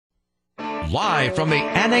Live from the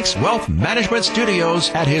Annex Wealth Management Studios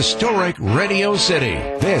at historic Radio City,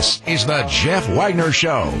 this is the Jeff Wagner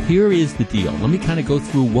Show. Here is the deal. Let me kind of go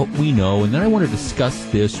through what we know, and then I want to discuss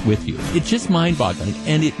this with you. It's just mind-boggling,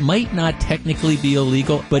 and it might not technically be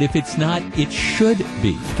illegal, but if it's not, it should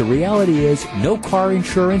be. The reality is, no car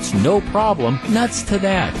insurance, no problem. Nuts to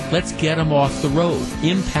that. Let's get them off the road.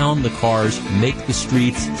 Impound the cars, make the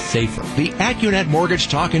streets safer. The AccuNet Mortgage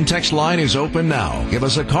Talk and Text line is open now. Give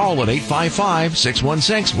us a call at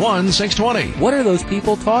 855-616-1620. What are those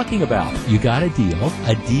people talking about? You got a deal.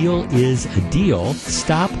 A deal is a deal.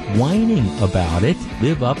 Stop whining about it.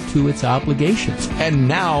 Live up to its obligations. And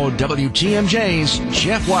now, WTMJ's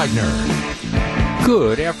Jeff Wagner.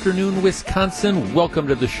 Good afternoon, Wisconsin. Welcome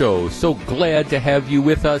to the show. So glad to have you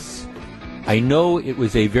with us. I know it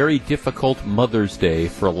was a very difficult Mother's Day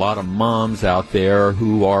for a lot of moms out there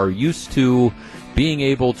who are used to being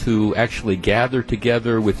able to actually gather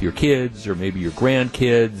together with your kids or maybe your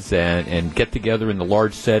grandkids and get together in the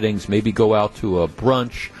large settings, maybe go out to a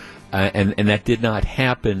brunch, and that did not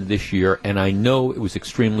happen this year, and I know it was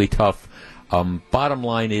extremely tough. Bottom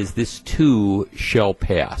line is this too shall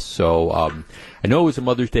pass. So I know it was a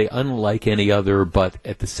Mother's Day unlike any other, but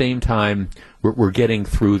at the same time, we're getting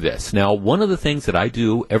through this. Now, one of the things that I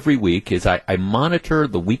do every week is I monitor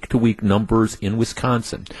the week-to-week numbers in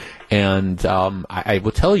Wisconsin. And I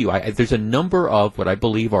will tell you, there's a number of what I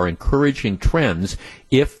believe are encouraging trends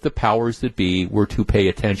if the powers that be were to pay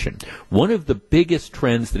attention. One of the biggest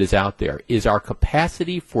trends that is out there is our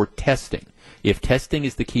capacity for testing. If testing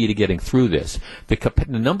is the key to getting through this, the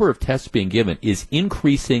number of tests being given is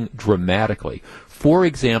increasing dramatically. For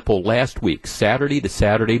example, last week, Saturday to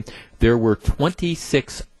Saturday, there were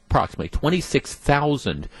approximately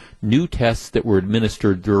 26,000 new tests that were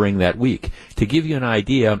administered during that week. To give you an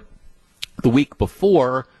idea, the week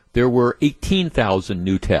before, there were 18,000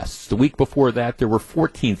 new tests. The week before that, there were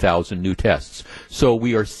 14,000 new tests. So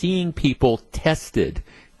we are seeing people tested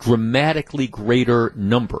dramatically greater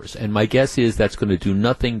numbers. And my guess is that's going to do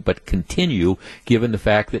nothing but continue, given the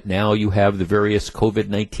fact that now you have the various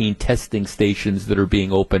COVID-19 testing stations that are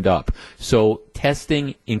being opened up. So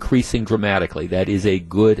testing increasing dramatically. That is a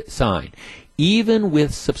good sign. Even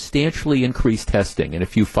with substantially increased testing, and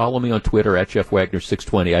if you follow me on Twitter at Jeff Wagner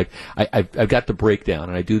 620, I've got the breakdown,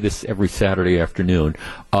 and I do this every Saturday afternoon.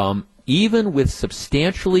 Even with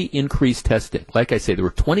substantially increased testing, like I say, there were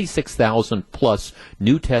 26,000 plus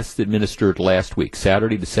new tests administered last week,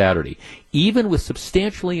 Saturday to Saturday. Even with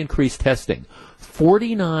substantially increased testing,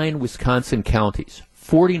 49 Wisconsin counties,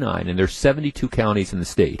 49, and there's 72 counties in the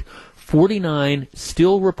state, 49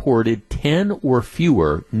 still reported 10 or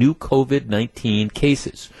fewer new COVID-19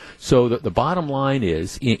 cases. So the bottom line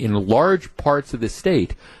is, in large parts of the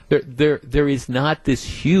state, there is not this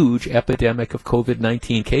huge epidemic of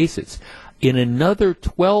COVID-19 cases. In another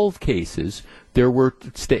 12 cases,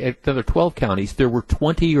 another 12 counties, there were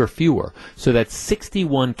 20 or fewer. So that's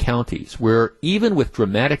 61 counties where even with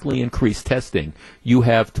dramatically increased testing, you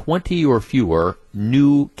have 20 or fewer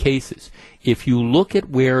new cases. If you look at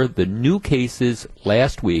where the new cases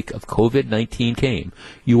last week of COVID-19 came,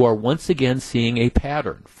 you are once again seeing a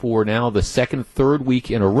pattern for now the second, third week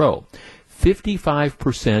in a row.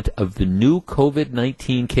 55% of the new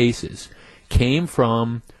COVID-19 cases came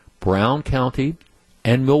from Brown County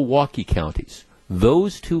and Milwaukee counties.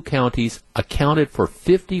 Those two counties accounted for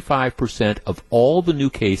 55% of all the new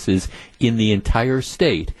cases in the entire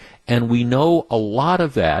state. And we know a lot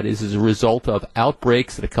of that is as a result of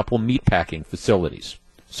outbreaks at a couple meatpacking facilities.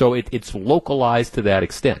 So it's localized to that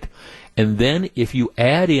extent. And then if you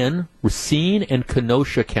add in Racine and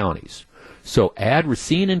Kenosha counties, so add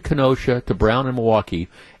Racine and Kenosha to Brown and Milwaukee,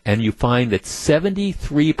 and you find that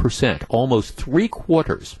 73%, almost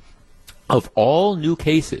three-quarters of all new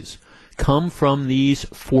cases come from these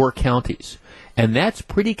four counties. And that's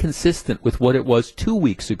pretty consistent with what it was 2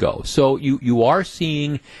 weeks ago. So you are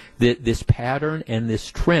seeing this pattern and this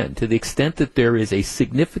trend to the extent that there is a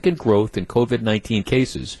significant growth in COVID-19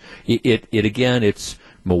 cases. It's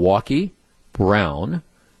Milwaukee, Brown,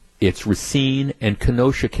 it's Racine and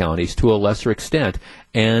Kenosha counties to a lesser extent.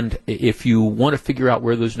 And if you want to figure out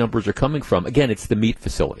where those numbers are coming from, again, it's the meat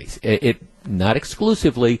facilities. Not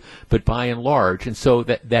exclusively, but by and large. And so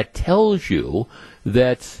that tells you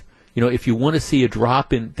that, if you want to see a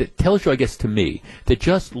drop in, that tells you, I guess, to me, that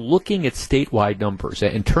just looking at statewide numbers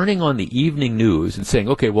and turning on the evening news and saying,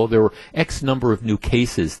 okay, well, there were X number of new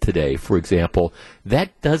cases today, for example,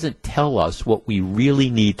 that doesn't tell us what we really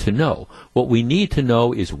need to know. What we need to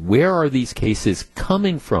know is where are these cases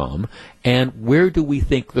coming from, and where do we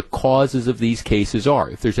think the causes of these cases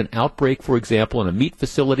are. If there's an outbreak, for example, in a meat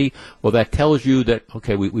facility, well, that tells you that,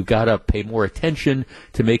 okay, we've got to pay more attention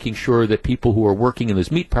to making sure that people who are working in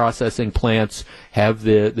those meat processing plants have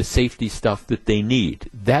the safety stuff that they need.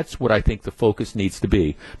 That's what I think the focus needs to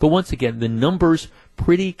be. But once again, the numbers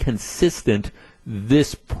pretty consistent.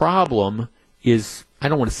 This problem is, I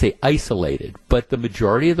don't want to say isolated, but the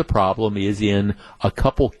majority of the problem is in a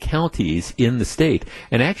couple counties in the state.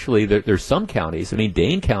 And actually, there's some counties, I mean,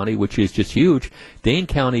 Dane County, which is just huge, Dane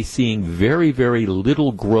County seeing very, very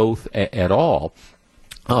little growth at all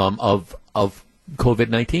of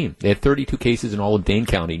COVID-19. They had 32 cases in all of Dane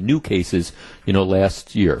County, new cases,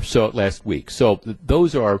 last week. So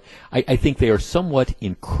those are, I think they are somewhat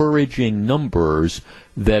encouraging numbers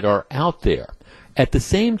that are out there. At the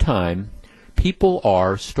same time, people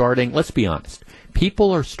are starting, let's be honest,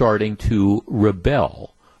 people are starting to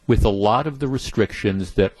rebel with a lot of the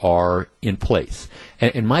restrictions that are in place.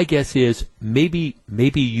 And my guess is maybe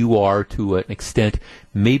you are, to an extent,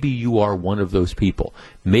 maybe you are one of those people.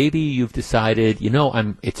 Maybe you've decided,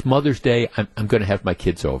 it's Mother's Day, I'm going to have my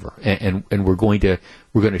kids over, and we're going to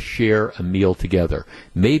share a meal together.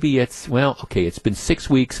 Maybe it's, it's been 6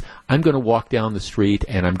 weeks, I'm going to walk down the street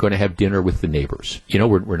and I'm going to have dinner with the neighbors.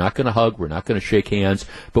 We're not going to hug, we're not going to shake hands,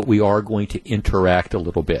 but we are going to interact a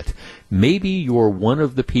little bit. Maybe you're one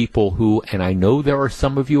of the people who, and I know there are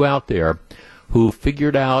some of you out there, who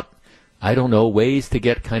figured out, I don't know, ways to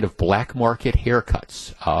get kind of black market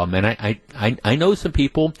haircuts. And I know some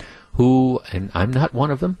people who, and I'm not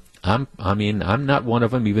one of them. I'm not one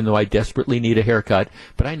of them, even though I desperately need a haircut.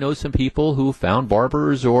 But I know some people who found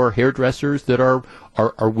barbers or hairdressers that are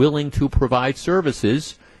willing to provide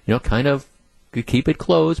services, kind of keep it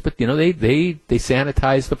closed, but they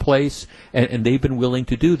sanitize the place, and they've been willing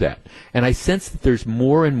to do that. And I sense that there's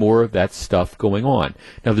more and more of that stuff going on.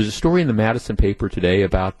 Now, there's a story in the Madison paper today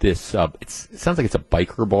about this. It sounds like it's a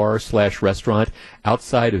biker bar / restaurant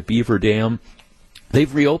outside of Beaver Dam.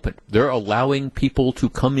 They've reopened. They're allowing people to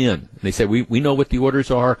come in. They say, we know what the orders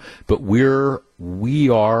are, but we're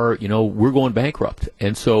going bankrupt,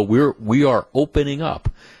 and so we are opening up.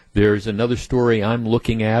 There's another story I'm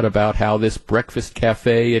looking at about how this breakfast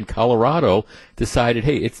cafe in Colorado decided,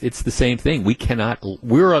 hey, it's the same thing.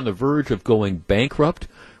 We're on the verge of going bankrupt.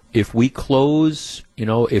 If we close,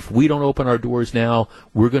 if we don't open our doors now,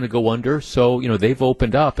 we're going to go under. So, they've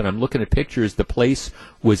opened up, and I'm looking at pictures. The place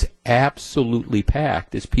was absolutely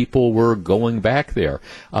packed as people were going back there.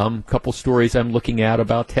 Couple stories I'm looking at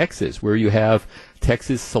about Texas, where you have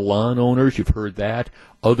Texas salon owners. You've heard that.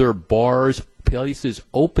 Other bars, places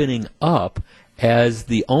opening up as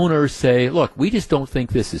the owners say, look, we just don't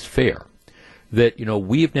think this is fair. That,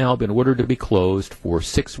 we have now been ordered to be closed for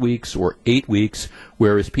 6 weeks or 8 weeks,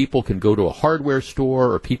 whereas people can go to a hardware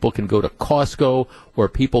store, or people can go to Costco, or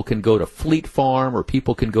people can go to Fleet Farm, or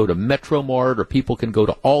people can go to Metromart, or people can go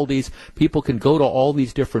to Aldi's. People can go to all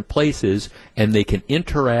these different places, and they can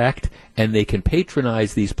interact, and they can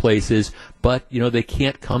patronize these places, but, they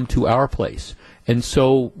can't come to our place. And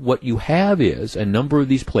so what you have is a number of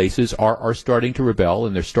these places are starting to rebel,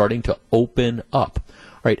 and they're starting to open up.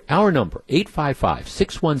 All right, our number,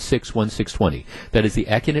 855-616-1620. That is the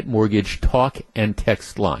Acunet Mortgage talk and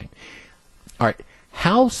text line. All right,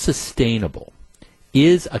 how sustainable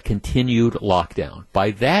is a continued lockdown?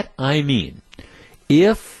 By that I mean,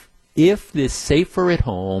 if this safer at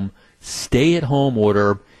home, stay at home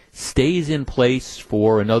order stays in place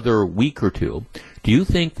for another week or two, do you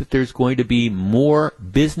think that there's going to be more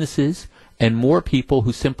businesses and more people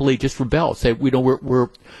who simply just rebel, say, we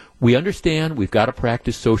understand we've got to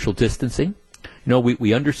practice social distancing.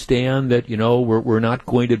 We understand that, we're not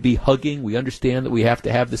going to be hugging. We understand that we have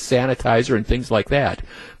to have the sanitizer and things like that.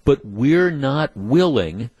 But we're not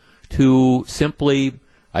willing to simply,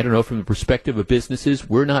 I don't know, from the perspective of businesses,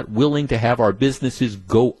 we're not willing to have our businesses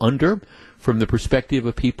go under. From the perspective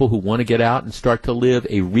of people who want to get out and start to live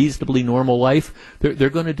a reasonably normal life, they're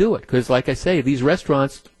going to do it. Because, like I say, these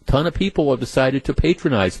restaurants, a ton of people have decided to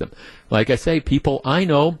patronize them. Like I say, people I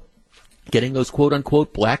know getting those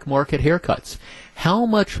quote-unquote black market haircuts. How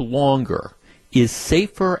much longer is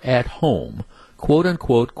safer at home,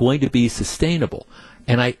 quote-unquote, going to be sustainable?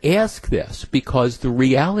 And I ask this because the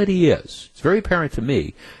reality is, it's very apparent to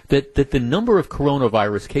me, that the number of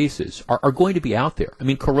coronavirus cases are going to be out there. I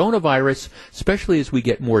mean, coronavirus, especially as we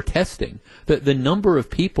get more testing, the number of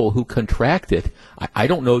people who contract it, I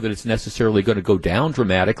don't know that it's necessarily going to go down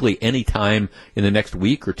dramatically anytime in the next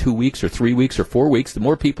week or 2 weeks or 3 weeks or 4 weeks. The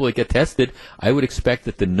more people that get tested, I would expect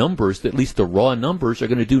that the numbers, at least the raw numbers, are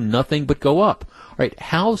going to do nothing but go up. All right,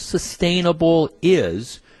 how sustainable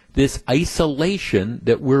is this isolation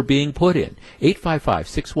that we're being put in?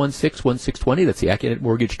 855-616-1620, that's the Accunet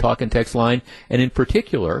Mortgage Talk and Text line. And in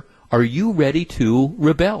particular, are you ready to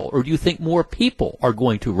rebel, or do you think more people are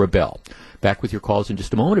going to rebel? Back with your calls in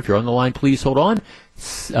just a moment. If you're on the line, please hold on.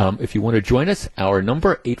 If you want to join us, our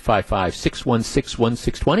number,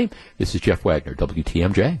 855-616-1620. This is Jeff Wagner,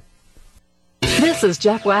 WTMJ. This is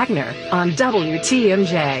Jeff Wagner on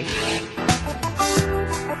WTMJ.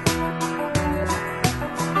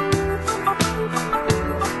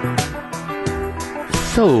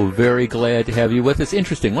 So very glad to have you with us.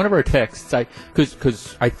 Interesting. One of our texts,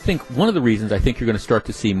 because I think one of the reasons I think you're going to start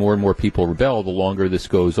to see more and more people rebel the longer this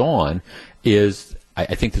goes on is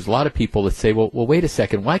I think there's a lot of people that say, well, wait a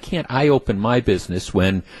second, why can't I open my business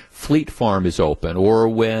when Fleet Farm is open, or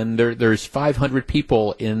when there's 500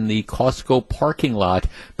 people in the Costco parking lot,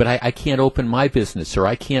 but I can't open my business, or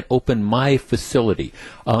I can't open my facility.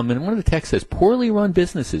 And one of the texts says, poorly run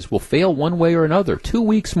businesses will fail one way or another. 2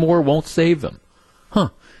 weeks more won't save them.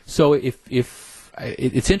 So if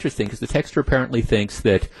it's interesting, because the texter apparently thinks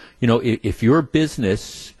that, if your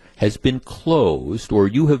business has been closed, or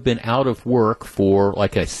you have been out of work for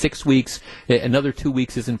 6 weeks, another 2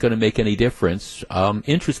 weeks isn't going to make any difference.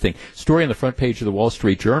 Interesting story on the front page of the Wall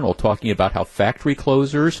Street Journal talking about how factory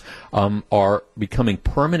closures are becoming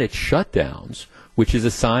permanent shutdowns, which is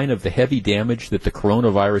a sign of the heavy damage that the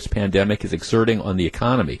coronavirus pandemic is exerting on the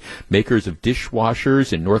economy. Makers of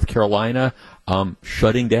dishwashers in North Carolina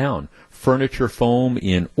shutting down. Furniture foam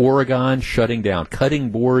in Oregon shutting down.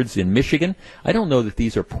 Cutting boards in Michigan. I don't know that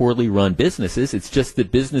these are poorly run businesses. It's just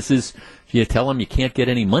that businesses, if you tell them you can't get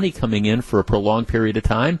any money coming in for a prolonged period of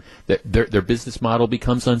time, their business model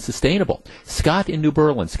becomes unsustainable. Scott in New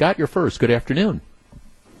Berlin. Scott, you're first. Good afternoon.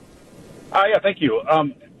 Yeah, thank you.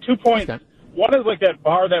 2 points. Scott. One is that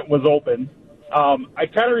bar that was open.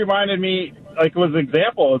 It kind of reminded me, it was an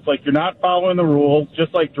example. It's you're not following the rules,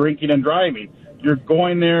 just like drinking and driving. You're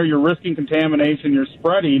going there, you're risking contamination, you're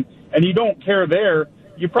spreading, and you don't care there.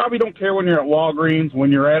 You probably don't care when you're at Walgreens,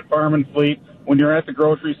 when you're at Farm and Fleet, when you're at the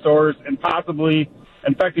grocery stores, and possibly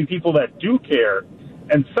infecting people that do care.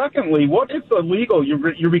 And secondly, what is illegal?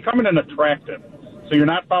 You're becoming an attractant. So you're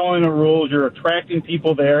not following the rules, you're attracting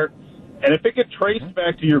people there. And if it gets traced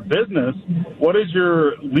back to your business, what is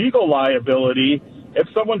your legal liability if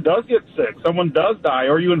someone does get sick, someone does die,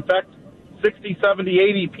 or you infect 60, 70,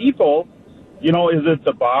 80 people? Is it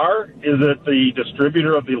the bar? Is it the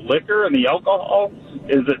distributor of the liquor and the alcohol?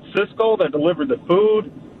 Is it Cisco that delivered the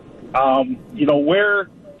food?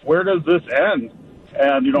 Where does this end?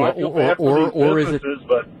 And, I feel bad for these businesses,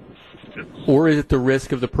 but... Or is it the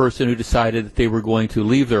risk of the person who decided that they were going to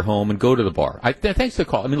leave their home and go to the bar? Thanks for the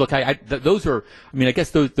call. I mean, look, those are. I mean, I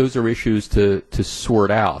guess those are issues to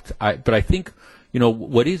sort out. But I think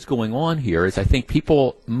what is going on here is I think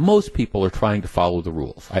most people are trying to follow the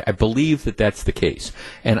rules. I believe that that's the case,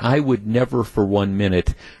 and I would never for 1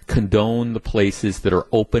 minute condone the places that are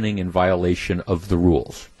opening in violation of the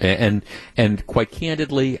rules. And quite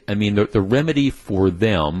candidly, I mean, the remedy for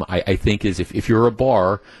them, I think, is if you're a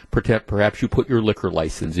bar, perhaps you put your liquor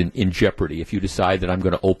license in jeopardy if you decide that I'm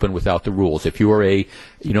going to open without the rules. If you are a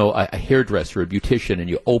hairdresser, a beautician, and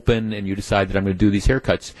you open and you decide that I'm going to do these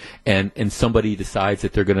haircuts, and somebody decides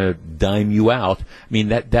that they're going to dime you out, I mean,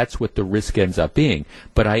 that's what the risk ends up being.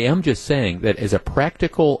 But I am just saying that as a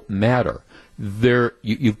practical matter,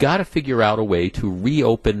 you've got to figure out a way to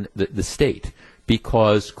reopen the state,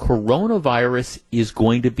 because coronavirus is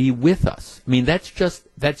going to be with us. I mean, that's just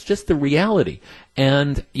the reality.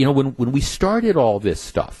 And when we started all this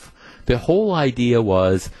stuff, the whole idea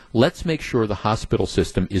was, let's make sure the hospital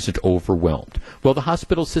system isn't overwhelmed. Well, the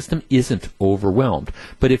hospital system isn't overwhelmed.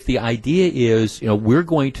 But if the idea is, we're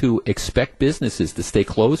going to expect businesses to stay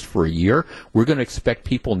closed for a year, we're going to expect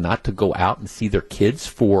people not to go out and see their kids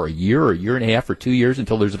for a year or a year and a half or 2 years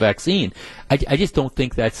until there's a vaccine, I just don't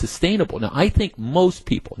think that's sustainable. Now, I think most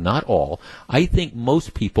people, not all, I think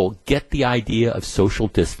most people get the idea of social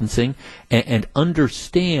distancing and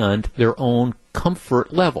understand their own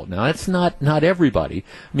comfort level. Now, that's not everybody.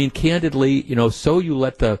 I mean, candidly, so you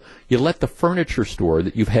let the furniture store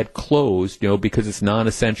that you've had closed, because it's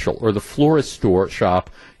non-essential, or the florist shop,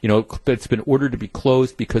 that's been ordered to be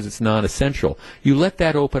closed because it's non-essential. You let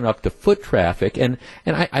that open up to foot traffic, and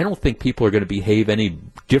I don't think people are going to behave any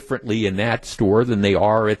differently in that store than they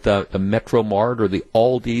are at the Metro Mart or the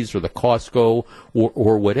Aldi's or the Costco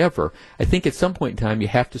or whatever. I think at some point in time you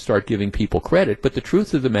have to start giving people credit, but the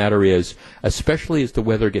truth of the matter is, especially as the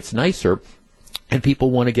weather gets nicer and people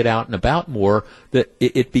want to get out and about more, that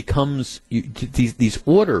it becomes these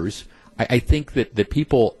orders. I think that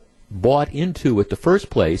people bought into at the first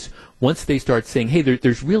place once they start saying, hey,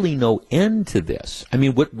 there's really no end to this. I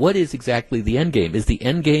mean, what is exactly the end game? Is the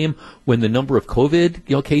end game when the number of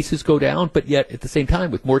COVID cases go down, but yet at the same time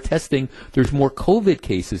with more testing, there's more COVID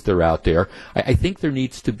cases that are out there? I think there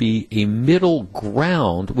needs to be a middle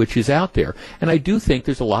ground which is out there. And I do think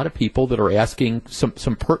there's a lot of people that are asking some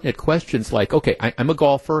pertinent questions like, okay, I'm a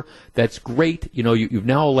golfer. That's great. You've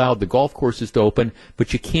now allowed the golf courses to open,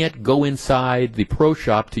 but you can't go inside the pro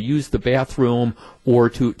shop to use the bathroom or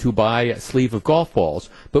to buy a sleeve of golf balls.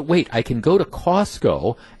 But wait, I can go to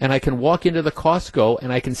Costco, and I can walk into the Costco,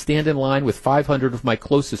 and I can stand in line with 500 of my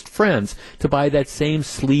closest friends to buy that same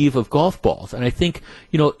sleeve of golf balls. And I think,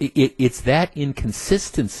 it's that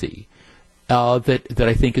inconsistency that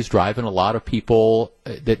I think is driving a lot of people,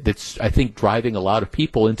 that's I think driving a lot of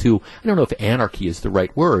people into, I don't know if anarchy is the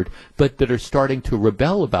right word, but that are starting to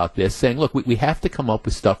rebel about this, saying, look, we have to come up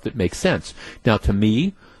with stuff that makes sense. Now, to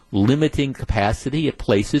me, limiting capacity at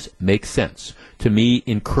places makes sense. To me,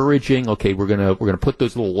 encouraging, okay, we're gonna put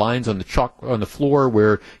those little lines on the floor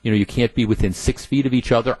where you can't be within 6 feet of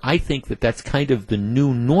each other. I think that's kind of the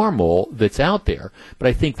new normal that's out there. But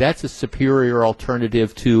I think that's a superior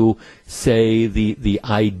alternative to, say, the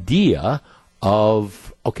idea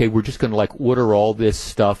of, okay, we're just going to order all this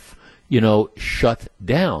stuff shut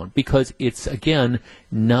down, because it's, again,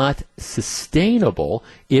 not sustainable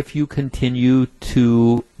if you continue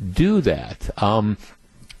to do that. And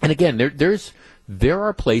again, there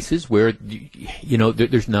are places where,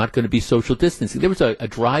 there's not going to be social distancing. There was a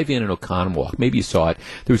drive-in Oconomowoc. Maybe you saw it.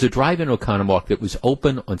 There was a drive-in Oconomowoc that was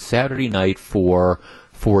open on Saturday night for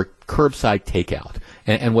curbside takeout.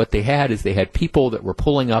 And what they had is they had people that were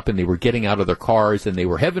pulling up and they were getting out of their cars and they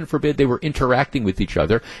were, heaven forbid, they were interacting with each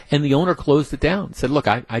other. And the owner closed it down, said, look,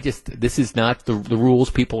 this is not the rules.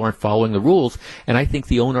 People aren't following the rules. And I think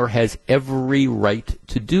the owner has every right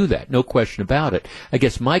to do that. No question about it. I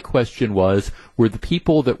guess my question was, were the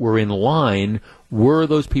people that were in line, were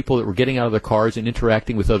those people that were getting out of their cars and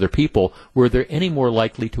interacting with other people, were there any more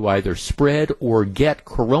likely to either spread or get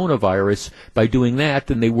coronavirus by doing that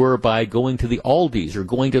than they were by going to the Aldi's or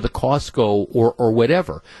going to the Costco or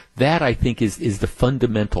whatever? That, I think, is the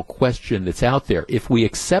fundamental question that's out there. If we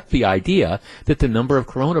accept the idea that the number of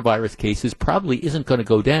coronavirus cases probably isn't going to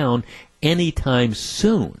go down anytime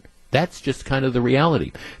soon, that's just kind of the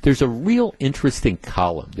reality. There's a real interesting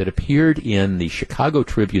column that appeared in the Chicago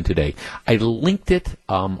Tribune today. I linked it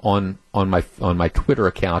on my Twitter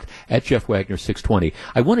account at Jeff Wagner 620.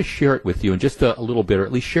 I want to share it with you in just a little bit, or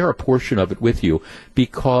at least share a portion of it with you,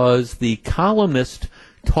 because the columnist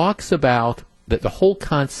talks about the whole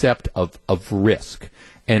concept of risk.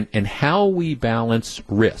 And how we balance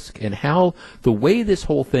risk, and how the way this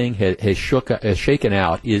whole thing has shaken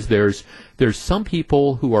out is there's some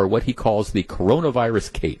people who are what he calls the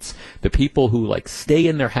coronavirus Kates, the people who stay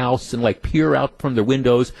in their house and peer out from their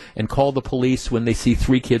windows and call the police when they see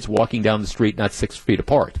 3 kids walking down the street not 6 feet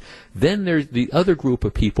apart. Then there's the other group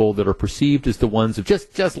of people that are perceived as the ones of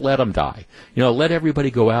just let them die. Let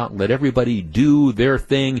everybody go out and let everybody do their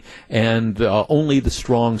thing, and only the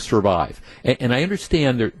strong survive. And I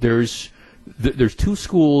understand there's 2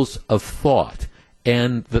 schools of thought,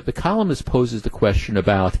 and the columnist poses the question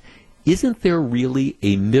about, isn't there really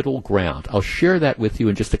a middle ground? I'll share that with you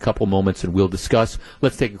in just a couple moments, and we'll discuss.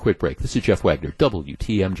 Let's take a quick break. This is Jeff Wagner,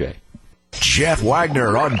 WTMJ. Jeff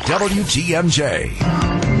Wagner on WTMJ.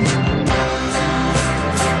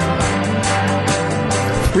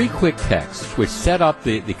 3 quick texts which set up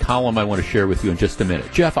the column I want to share with you in just a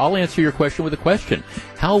minute. Jeff, I'll answer your question with a question.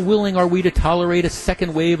 How willing are we to tolerate a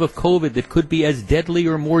second wave of COVID that could be as deadly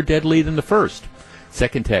or more deadly than the first?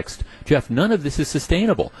 Second text, Jeff, none of this is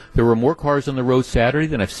sustainable. There were more cars on the road Saturday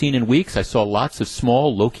than I've seen in weeks. I saw lots of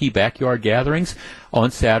small, low-key backyard gatherings on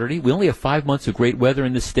Saturday. We only have 5 months of great weather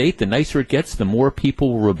in this state. The nicer it gets, the more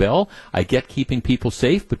people will rebel. I get keeping people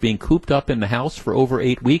safe, but being cooped up in the house for over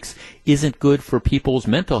 8 weeks isn't good for people's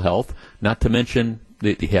mental health, not to mention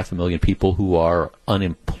the 500,000 people who are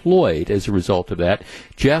unemployed as a result of that.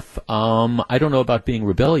 Jeff, I don't know about being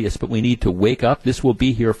rebellious, but we need to wake up. This will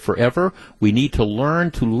be here forever. We need to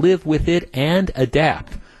learn to live with it and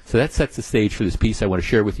adapt. So that sets the stage for this piece I want to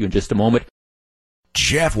share with you in just a moment.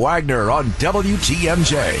 Jeff Wagner on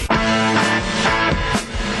WTMJ.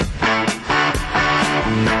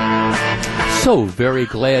 So very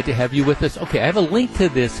glad to have you with us. Okay, I have a link to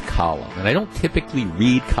this column, and I don't typically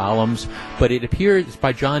read columns, but it appears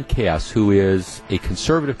by John Cass, who is a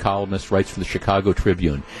conservative columnist, writes for the Chicago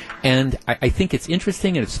Tribune. And I think it's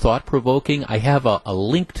interesting and it's thought-provoking. I have a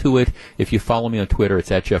link to it. If you follow me on Twitter,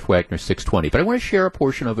 it's at Jeff Wagner 620. But I want to share a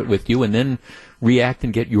portion of it with you and then react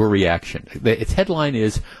and get your reaction. Its headline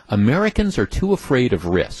is, Americans are too afraid of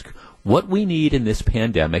risk. What we need in this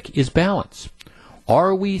pandemic is balance.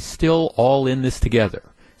 Are we still all in this together?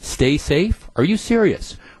 Stay safe? Are you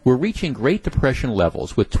serious? We're reaching Great Depression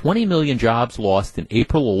levels with 20 million jobs lost in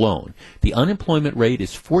April alone. The unemployment rate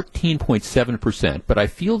is 14.7%, but I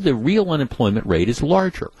feel the real unemployment rate is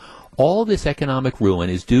larger. All this economic ruin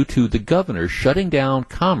is due to the governor shutting down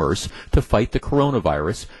commerce to fight the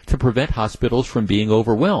coronavirus to prevent hospitals from being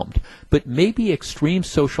overwhelmed. But maybe extreme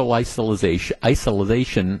social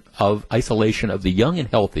isolation of the young and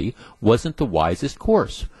healthy wasn't the wisest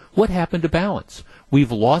course. What happened to balance?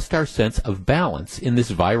 We've lost our sense of balance in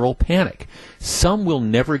this viral panic. Some will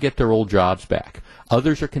never get their old jobs back.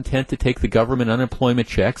 Others are content to take the government unemployment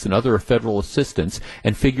checks and other federal assistance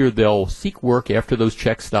and figure they'll seek work after those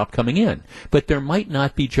checks stop coming in. But there might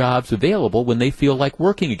not be jobs available when they feel like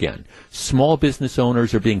working again. Small business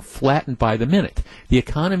owners are being flattened by the minute. The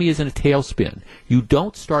economy is in a tailspin. You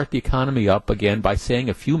don't start the economy up again by saying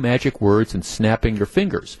a few magic words and snapping your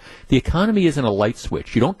fingers. The economy isn't a light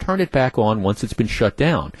switch. You don't turn it back on once it's been shut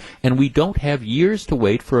down. And we don't have years to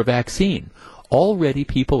wait for a vaccine. Already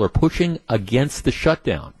people are pushing against the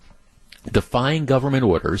shutdown, defying government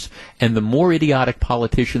orders, and the more idiotic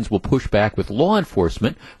politicians will push back with law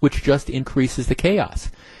enforcement, which just increases the chaos.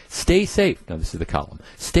 Stay safe. Now, this is the column.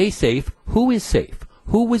 Stay safe. Who is safe?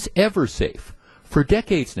 Who was ever safe? For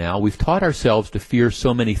decades now, we've taught ourselves to fear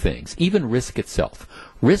so many things, even risk itself.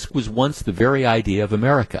 Risk was once the very idea of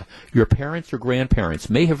America. Your parents or grandparents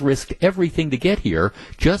may have risked everything to get here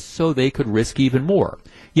just so they could risk even more.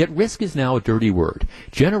 Yet risk is now a dirty word.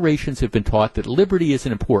 Generations have been taught that liberty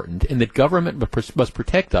isn't important and that government must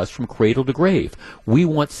protect us from cradle to grave. We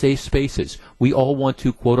want safe spaces. We all want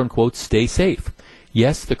to, quote-unquote, stay safe.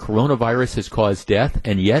 Yes, the coronavirus has caused death,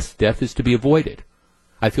 and yes, death is to be avoided.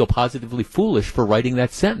 I feel positively foolish for writing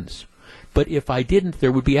that sentence. But if I didn't,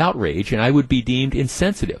 there would be outrage, and I would be deemed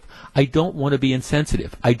insensitive. I don't want to be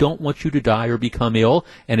insensitive. I don't want you to die or become ill,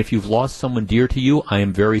 and if you've lost someone dear to you, I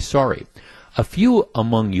am very sorry. A few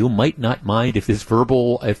among you might not mind if this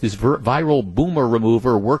viral boomer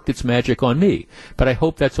remover worked its magic on me, but I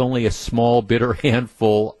hope that's only a small, bitter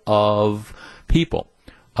handful of people.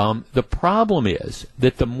 The problem is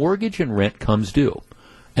that the mortgage and rent comes due,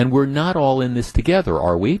 and we're not all in this together,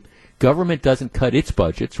 are we? Government doesn't cut its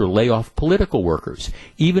budgets or lay off political workers.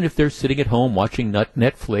 Even if they're sitting at home watching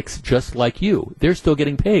Netflix just like you, they're still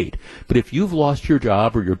getting paid. But if you've lost your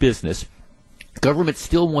job or your business, government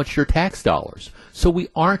still wants your tax dollars. So we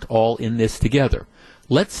aren't all in this together.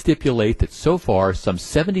 Let's stipulate that so far some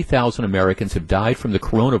 70,000 Americans have died from the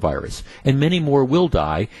coronavirus, and many more will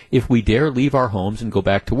die if we dare leave our homes and go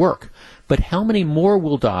back to work. But how many more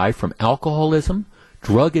will die from alcoholism,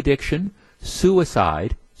 drug addiction,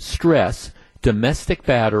 suicide, stress, domestic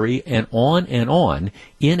battery, and on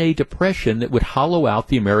in a depression that would hollow out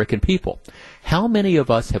the American people? How many of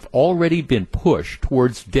us have already been pushed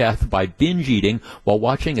towards death by binge eating while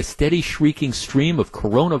watching a steady shrieking stream of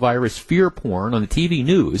coronavirus fear porn on the TV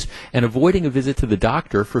news and avoiding a visit to the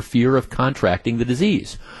doctor for fear of contracting the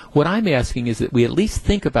disease? What I'm asking is that we at least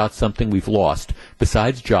think about something we've lost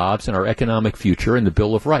besides jobs and our economic future and the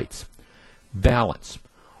Bill of Rights. Balance.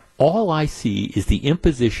 All I see is the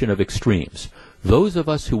imposition of extremes. Those of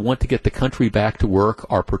us who want to get the country back to work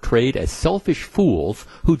are portrayed as selfish fools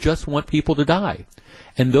who just want people to die.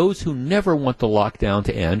 And those who never want the lockdown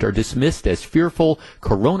to end are dismissed as fearful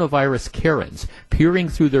coronavirus Karens, peering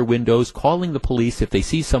through their windows, calling the police if they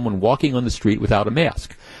see someone walking on the street without a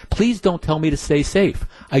mask. Please don't tell me to stay safe.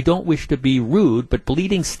 I don't wish to be rude, but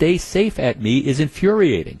bleating "stay safe" at me is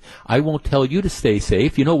infuriating. I won't tell you to stay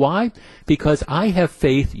safe. You know why? Because I have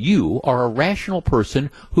faith you are a rational person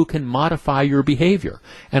who can modify your behavior.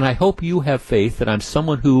 And I hope you have faith that I'm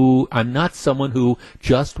not someone who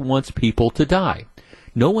just wants people to die.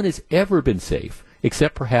 No one has ever been safe,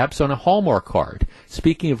 except perhaps on a Hallmark card.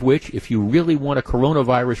 Speaking of which, if you really want a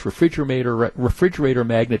coronavirus refrigerator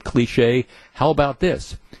magnet cliche, how about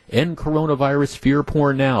this? End coronavirus fear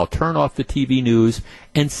porn now. Turn off the TV news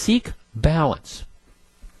and seek balance,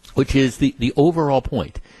 which is the overall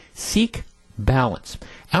point. Seek balance.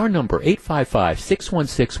 Our number,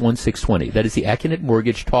 855-616-1620. That is the Acunet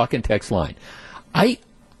Mortgage talk and text line. I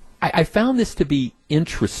found this to be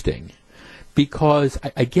interesting because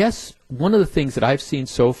I guess one of the things that I've seen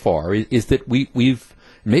so far is that we've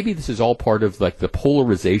maybe this is all part of like the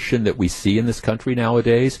polarization that we see in this country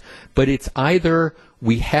nowadays, but it's either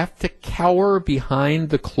we have to cower behind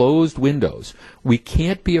the closed windows. We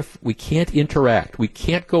can't interact. We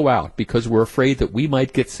can't go out because we're afraid that we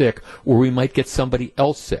might get sick or we might get somebody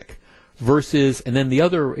else sick. Versus, and then the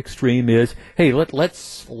other extreme is, hey,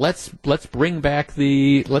 let's bring back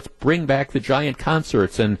the giant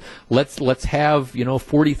concerts and let's have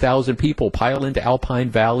 40,000 people pile into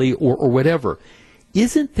Alpine Valley or whatever.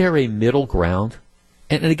 Isn't there a middle ground?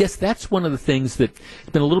 And I guess that's one of the things that's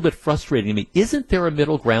been a little bit frustrating to me. Isn't there a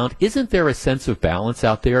middle ground? Isn't there a sense of balance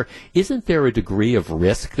out there? Isn't there a degree of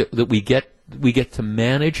risk that we get to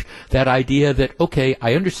manage? That idea that, okay,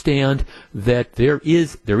 I understand that there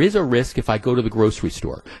is a risk if I go to the grocery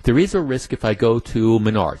store. There is a risk if I go to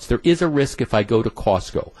Menards. There is a risk if I go to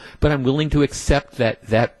Costco. But I'm willing to accept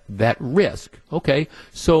that risk. Okay,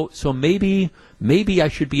 so maybe I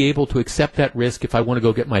should be able to accept that risk if I want to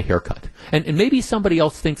go get my hair cut. And maybe somebody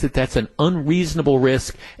else thinks that that's an unreasonable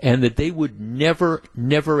risk and that they would never,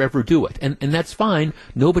 ever do it. And that's fine.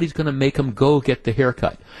 Nobody's going to make them go get the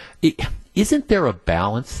haircut. Isn't there a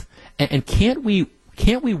balance? And can't we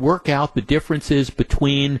work out the differences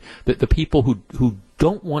between the people who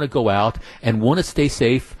don't want to go out and want to stay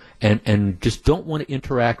safe and just don't want to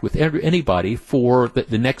interact with anybody for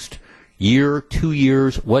the next year, 2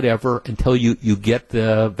 years, whatever, until you get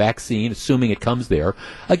the vaccine, assuming it comes there,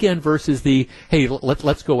 again, versus the, hey,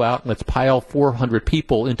 let's go out and let's pile 400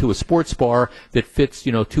 people into a sports bar that fits,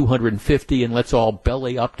 250 and let's all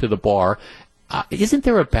belly up to the bar. Isn't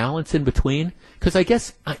there a balance in between? Because I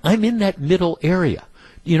guess I'm in that middle area.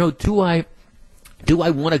 Do I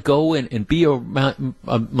want to go and be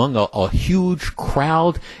among a huge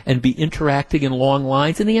crowd and be interacting in long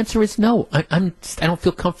lines? And the answer is no. I don't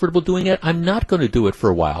feel comfortable doing it. I'm not going to do it for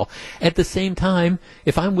a while. At the same time,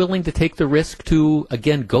 if I'm willing to take the risk to,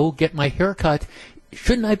 again, go get my hair cut,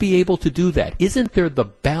 shouldn't I be able to do that? Isn't there the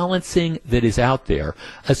balancing that is out there,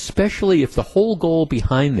 especially if the whole goal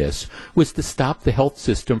behind this was to stop the health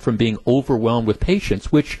system from being overwhelmed with patients,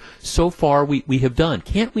 which so far we have done?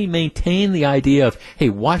 Can't we maintain the idea of, hey,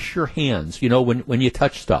 wash your hands, when you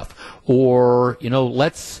touch stuff? Or,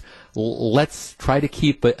 let's try to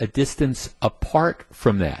keep a distance apart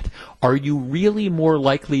from that. Are you really more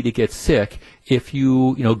likely to get sick if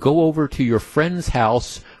you go over to your friend's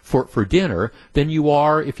house for dinner than you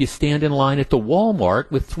are if you stand in line at the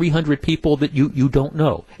Walmart with 300 people that you don't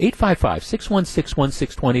know?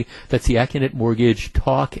 855-616-1620. That's the Acunet Mortgage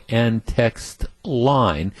talk and text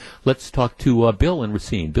line. Let's talk to Bill in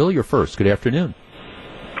Racine. Bill, you're first. Good afternoon.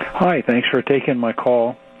 Hi, thanks for taking my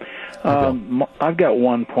call. I've got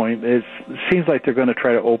one point. It seems like they're going to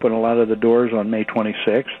try to open a lot of the doors on May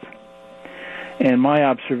 26th. And my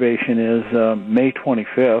observation is May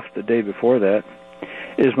 25th, the day before that,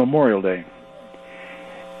 is Memorial Day.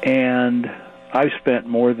 And I've spent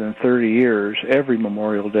more than 30 years every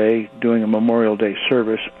Memorial Day doing a Memorial Day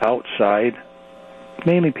service outside,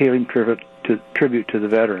 mainly paying tribute to the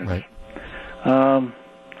veterans. Right.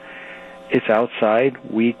 It's outside.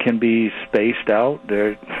 We can be spaced out.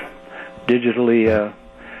 They're digitally,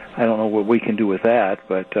 I don't know what we can do with that,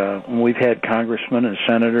 but we've had congressmen and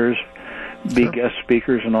senators be guest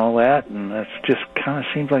speakers and all that, and that's just kind of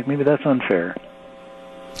seems like maybe that's unfair.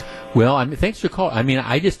 Well, thanks for calling.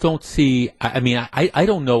 I just don't see. I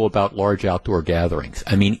don't know about large outdoor gatherings.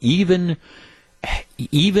 Even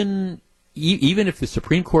if the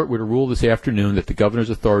Supreme Court were to rule this afternoon that the governor's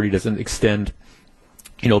authority doesn't extend,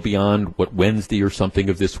 beyond Wednesday or something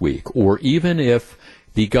of this week, or even if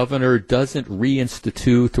the governor doesn't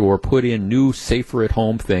reinstitute or put in new safer at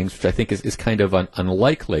home things, which I think is kind of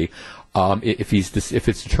unlikely. If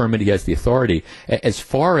it's determined he has the authority, as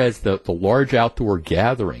far as the large outdoor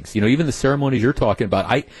gatherings, even the ceremonies you're talking about,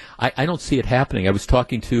 I don't see it happening. I was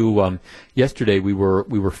talking to yesterday. We were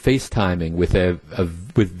FaceTiming with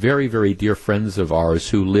with very, very dear friends of ours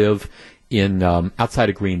who live in outside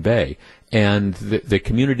of Green Bay. And the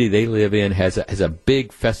community they live in has a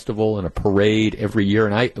big festival and a parade every year.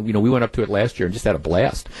 And we went up to it last year and just had a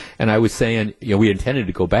blast. And I was saying, we intended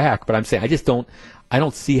to go back, but I'm saying I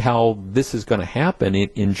don't see how this is going to happen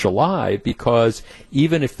in July, because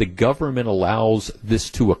even if the government allows this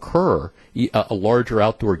to occur, a larger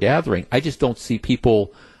outdoor gathering, I just don't see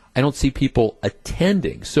people. I don't see people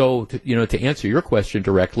attending. So, to answer your question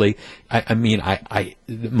directly, I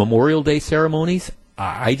Memorial Day ceremonies,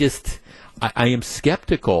 I am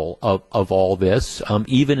skeptical of all this,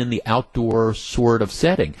 even in the outdoor sort of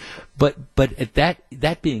setting. But at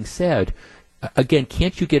that being said, again,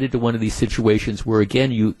 can't you get into one of these situations where,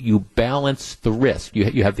 again, you balance the risk?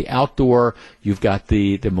 You have the outdoor, you've got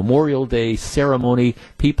the Memorial Day ceremony,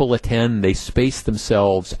 people attend, they space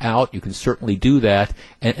themselves out, you can certainly do that,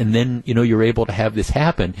 and then, you're able to have this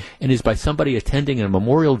happen. And is by somebody attending a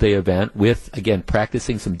Memorial Day event with, again,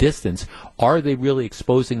 practicing some distance, are they really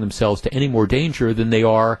exposing themselves to any more danger than they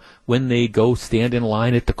are when they go stand in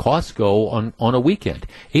line at the Costco on a weekend?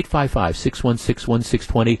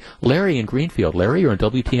 855-616-1620. Larry in Greenfield. Larry, you're on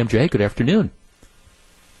WTMJ. Good afternoon.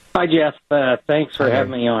 Hi, Jeff. Thanks for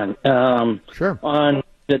having me on. Sure. On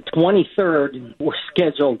the 23rd, we're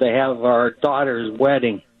scheduled to have our daughter's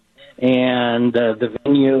wedding, and the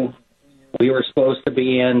venue we were supposed to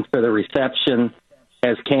be in for the reception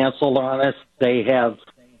has canceled on us. They have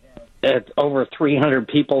over 300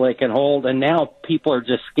 people they can hold, and now people are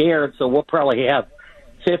just scared, so we'll probably have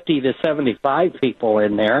 50 to 75 people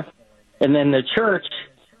in there. And then the church,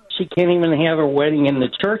 she can't even have her wedding in the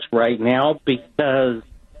church right now because,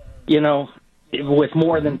 with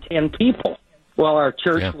more than 10 people. Well, our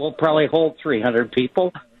church will probably hold 300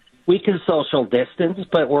 people. We can social distance,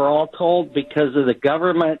 but we're all told because of the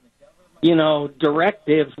government,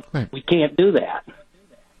 directive, we can't do that.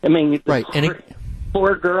 I mean,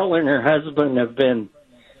 poor girl and her husband have been,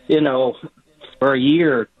 for a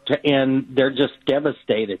year, and they're just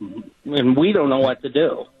devastated, and we don't know what to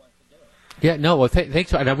do. Yeah, no, well,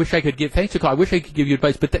 thanks. And I wish I could give, thanks for calling. I wish I could give you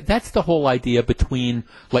advice, but that's the whole idea between,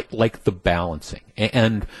 like the balancing.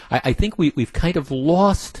 And I think we've kind of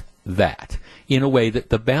lost that in a way, that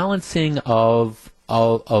the balancing of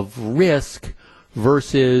risk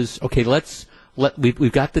versus, okay,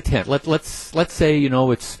 we've got the tent. Let's say, let's say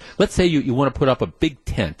you want to put up a big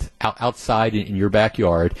tent outside in your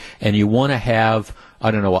backyard, and you want to have,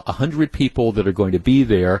 100 people that are going to be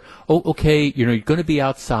there. Oh, okay, you're going to be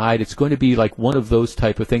outside. It's going to be like one of those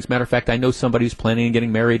type of things. Matter of fact, I know somebody who's planning on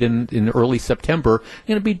getting married in early September.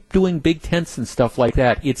 They're going to be doing big tents and stuff like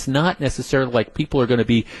that. It's not necessarily like people are going to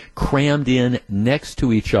be crammed in next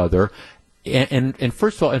to each other. And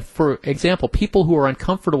first of all, and for example, people who are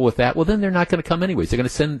uncomfortable with that, well, then they're not going to come anyways. They're going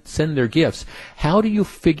to send their gifts. How do you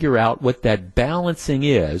figure out what that balancing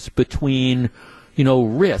is between,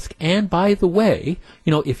 risk? And by the way,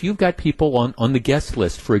 if you've got people on the guest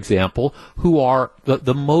list, for example, who are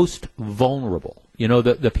the most vulnerable,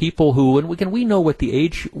 the people who, and we know what the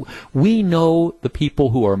age, we know the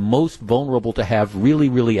people who are most vulnerable to have really,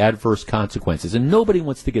 really adverse consequences. And nobody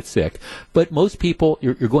wants to get sick, but most people,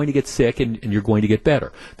 you're going to get sick and you're going to get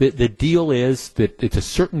better. The deal is that it's a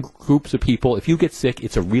certain groups of people, if you get sick,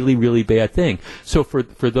 it's a really, really bad thing. So for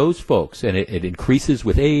those folks, and it increases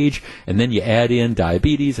with age, and then you add in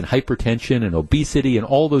diabetes and hypertension and obesity and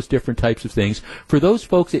all those different types of things, for those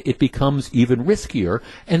folks, it becomes even riskier.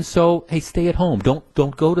 And so, hey, stay at home.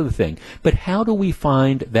 Don't go to the thing. But how do we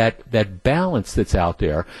find that balance that's out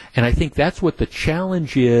there? And I think that's what the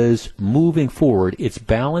challenge is moving forward. It's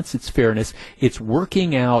balance, it's fairness, it's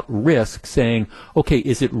working out risk, saying, okay,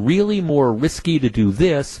 is it really more risky to do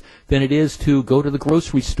this than it is to go to the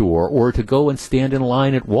grocery store or to go and stand in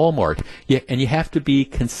line at Walmart? And you have to be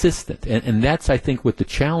consistent. And that's, I think, what the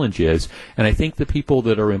challenge is. And I think the people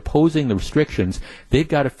that are imposing the restrictions, they've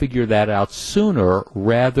got to figure that out sooner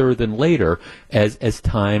rather than later as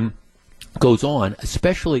time goes on,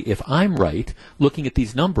 especially if I'm right, looking at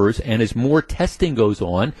these numbers, and as more testing goes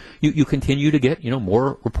on, you continue to get,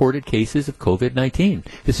 more reported cases of COVID-19.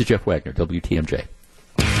 This is Jeff Wagner, WTMJ.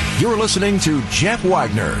 You're listening to Jeff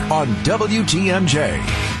Wagner on WTMJ.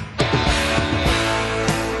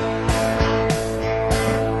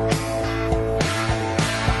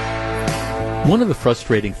 One of the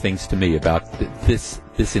frustrating things to me about this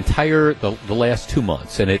entire, the last 2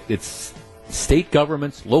 months, and it's state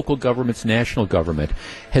governments, local governments, national government,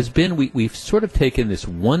 has been we've sort of taken this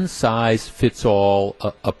one-size-fits-all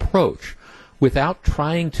approach, without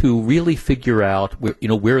trying to really figure out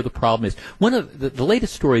where the problem is. One of the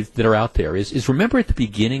latest stories that are out there is remember at the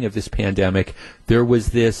beginning of this pandemic, there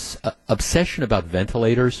was this obsession about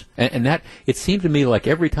ventilators, and that it seemed to me like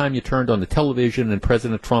every time you turned on the television and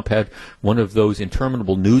President Trump had one of those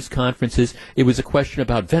interminable news conferences, it was a question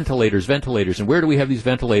about ventilators, and where do we have these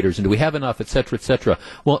ventilators, and do we have enough, et cetera, et cetera.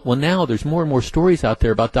 Well, now there's more and more stories out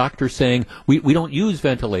there about doctors saying we don't use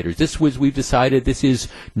ventilators. We've decided this is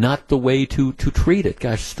not the way to treat it.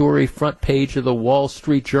 Gosh, story front page of the Wall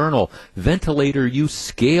Street Journal. Ventilator use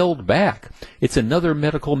scaled back. It's another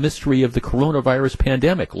medical mystery of the coronavirus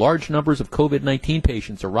pandemic. Large numbers of COVID-19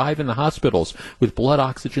 patients arrive in the hospitals with blood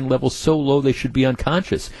oxygen levels so low they should be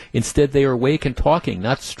unconscious. Instead, they are awake and talking,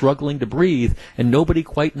 not struggling to breathe, and nobody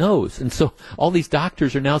quite knows. And so all these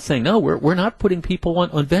doctors are now saying, no, we're not putting people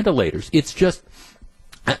on ventilators. It's just,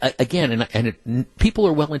 again, people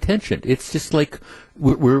are well-intentioned. It's just like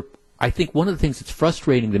I think one of the things that's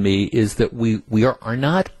frustrating to me is that we are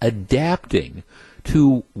not adapting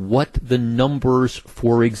to what the numbers,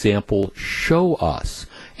 for example, show us.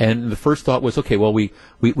 And the first thought was, okay, well,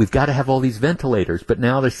 we've got to have all these ventilators. But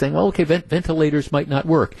now they're saying, well, okay, ventilators might not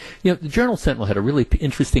work. The Journal-Sentinel had a really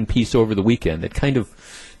interesting piece over the weekend that kind of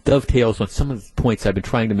dovetails on some of the points I've been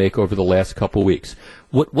trying to make over the last couple of weeks.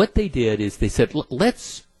 What they did is they said,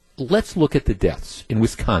 let's look at the deaths in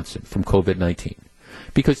Wisconsin from COVID-19.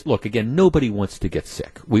 Because, look, again, nobody wants to get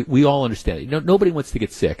sick. We all understand it. Nobody wants to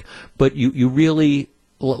get sick, but you really,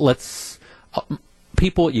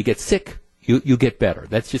 people, you get sick, you get better.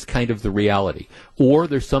 That's just kind of the reality. Or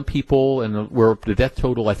there's some people, and where the death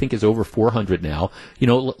total, I think, is over 400 now.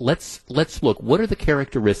 Let's look. What are the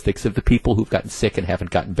characteristics of the people who've gotten sick and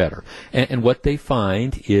haven't gotten better? And what they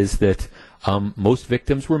find is that most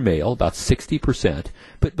victims were male, about 60%.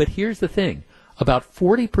 But here's the thing. About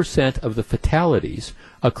 40% of the fatalities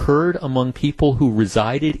occurred among people who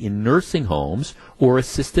resided in nursing homes or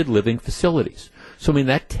assisted living facilities. So,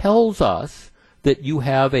 that tells us that you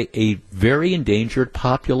have a very endangered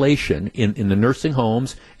population in the nursing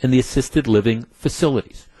homes and the assisted living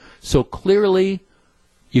facilities. So clearly,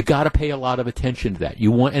 you got to pay a lot of attention to that.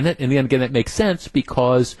 And again, that makes sense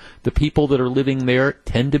because the people that are living there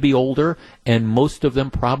tend to be older, and most of them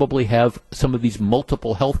probably have some of these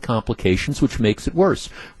multiple health complications, which makes it worse.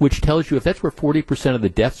 Which tells you if that's where 40% of the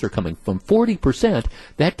deaths are coming from, 40%,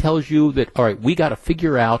 that tells you that, all right, we got to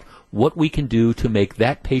figure out what we can do to make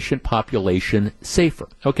that patient population safer.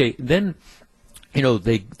 Okay, then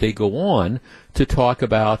they go on to talk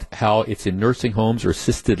about how it's in nursing homes or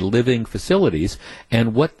assisted living facilities,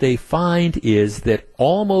 and what they find is that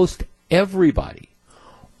almost everybody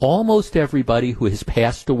who has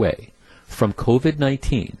passed away from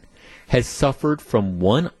COVID-19 has suffered from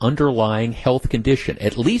one underlying health condition,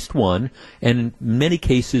 at least one, and in many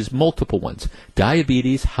cases multiple ones: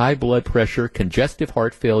 diabetes, high blood pressure, congestive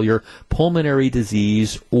heart failure, pulmonary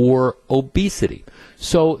disease, or obesity.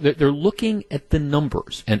 So they're looking at the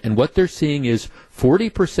numbers, and what they're seeing is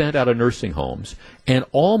 40% out of nursing homes, and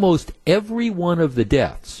almost every one of the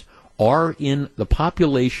deaths are in the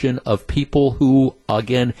population of people who,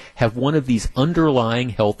 again, have one of these underlying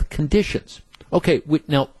health conditions. Okay,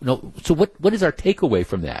 so what is our takeaway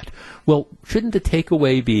from that? Well, shouldn't the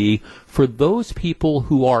takeaway be for those people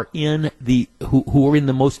who are in the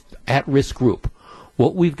most at-risk group?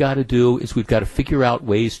 What we've got to do is we've got to figure out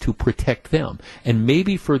ways to protect them. And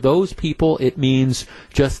maybe for those people, it means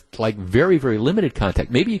just like very, very limited contact.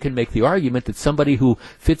 Maybe you can make the argument that somebody who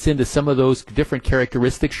fits into some of those different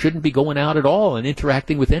characteristics shouldn't be going out at all and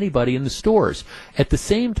interacting with anybody in the stores. At the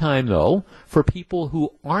same time, though, for people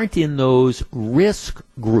who aren't in those risk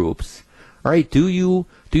groups, all right, do you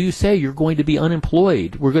say you're going to be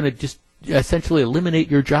unemployed? We're going to just essentially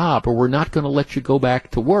eliminate your job, or we're not going to let you go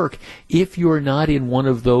back to work if you're not in one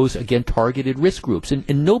of those, again, targeted risk groups.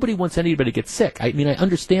 And nobody wants anybody to get sick. I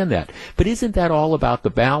understand that. But isn't that all about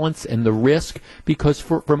the balance and the risk? Because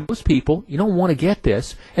for most people, you don't want to get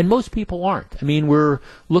this, and most people aren't. We're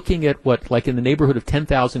looking at like in the neighborhood of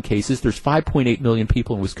 10,000 cases. There's 5.8 million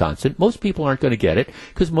people in Wisconsin. Most people aren't going to get it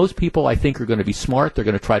because most people, I think, are going to be smart. They're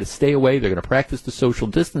going to try to stay away. They're going to practice the social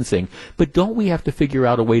distancing. But don't we have to figure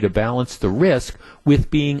out a way to balance the risk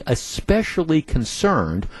with being especially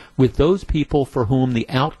concerned with those people for whom the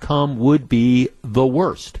outcome would be the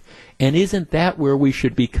worst? And isn't that where we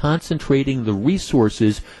should be concentrating the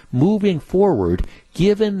resources moving forward,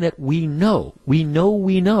 given that we know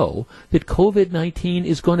that COVID-19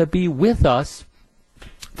 is going to be with us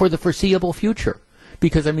for the foreseeable future?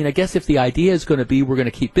 Because, I guess if the idea is going to be we're going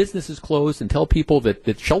to keep businesses closed and tell people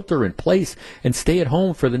that shelter in place and stay at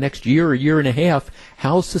home for the next year or year and a half,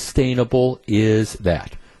 how sustainable is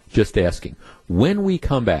that? Just asking. When we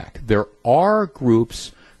come back, there are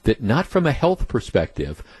groups that, not from a health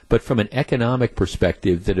perspective, but from an economic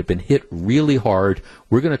perspective, that have been hit really hard.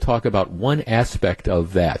 We're going to talk about one aspect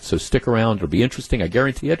of that. So stick around. It'll be interesting. I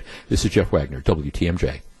guarantee it. This is Jeff Wagner,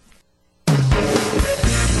 WTMJ.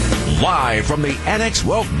 Live from the Annex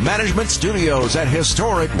Wealth Management Studios at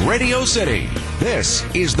historic Radio City, this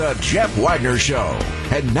is the Jeff Wagner Show.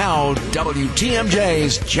 And now,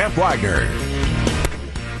 WTMJ's Jeff Wagner.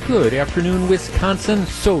 Good afternoon, Wisconsin.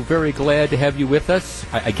 So very glad to have you with us.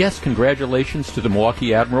 I guess congratulations to the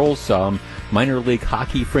Milwaukee Admirals, minor league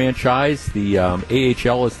hockey franchise. The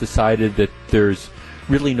AHL has decided that there's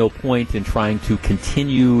really no point in trying to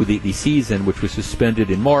continue the season, which was suspended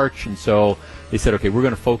in March, and so they said, okay, we're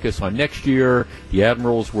going to focus on next year. The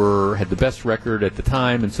Admirals had the best record at the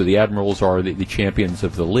time, and so the Admirals are the champions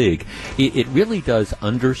of the league. It really does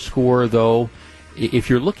underscore, though, if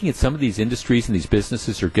you're looking at some of these industries and these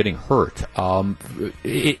businesses are getting hurt,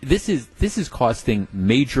 this is costing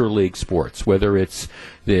major league sports, whether it's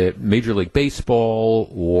the Major League Baseball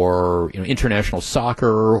or international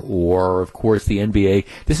soccer or, of course, the NBA.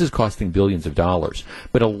 This is costing billions of dollars.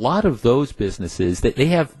 But a lot of those businesses, they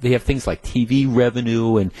have things like TV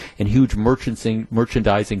revenue and huge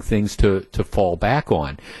merchandising things to fall back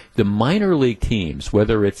on. The minor league teams,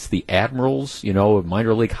 whether it's the Admirals, of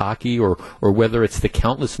minor league hockey, or whether it's the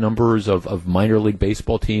countless numbers of minor league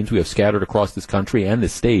baseball teams we have scattered across this country and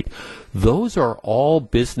this state, those are all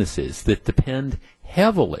businesses that depend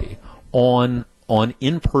heavily on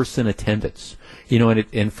in-person attendance.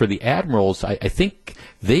 And for the Admirals, I think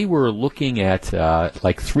they were looking at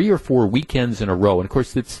like 3 or 4 weekends in a row. And of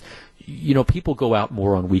course, it's people go out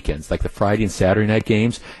more on weekends, like the Friday and Saturday night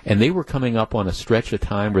games, and they were coming up on a stretch of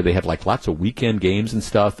time where they had like lots of weekend games and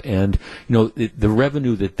stuff. And the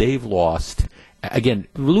revenue that they've lost. Again,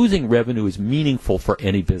 losing revenue is meaningful for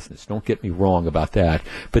any business. Don't get me wrong about that.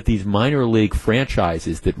 But these minor league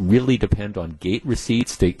franchises that really depend on gate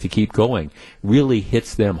receipts to keep going really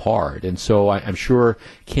hits them hard. And so I'm sure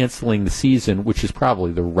canceling the season, which is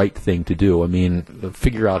probably the right thing to do. I mean,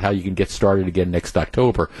 figure out how you can get started again next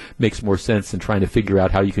October makes more sense than trying to figure out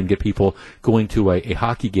how you can get people going to a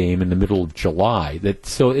hockey game in the middle of July.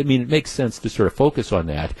 It makes sense to sort of focus on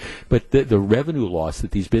that. But the revenue loss that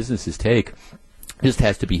these businesses take just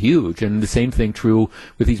has to be huge. And the same thing true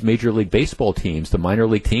with these Major League Baseball teams, the minor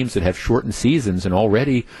league teams that have shortened seasons, and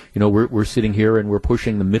already, we're sitting here and we're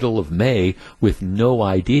pushing the middle of May with no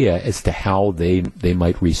idea as to how they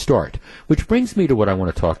might restart. Which brings me to what I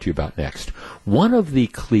want to talk to you about next. One of the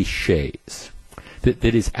cliches that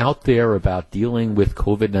is out there about dealing with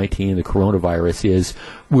COVID-19, the coronavirus, is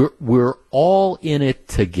we're all in it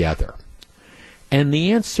together. And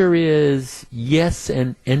the answer is yes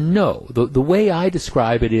and no. The way I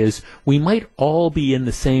describe it is we might all be in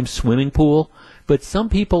the same swimming pool, but some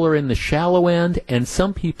people are in the shallow end and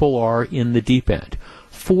some people are in the deep end.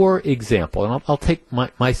 For example, and I'll take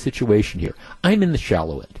my situation here. I'm in the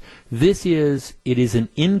shallow end. It is an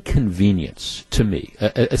inconvenience to me,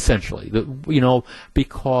 essentially,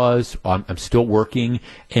 because I'm still working,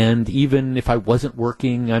 and even if I wasn't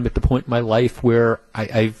working, I'm at the point in my life where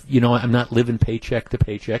I'm not living paycheck to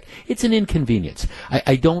paycheck. It's an inconvenience.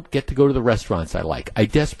 I don't get to go to the restaurants I like. I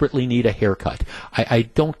desperately need a haircut. I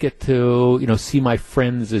don't get to, see my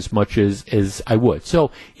friends as much as I would.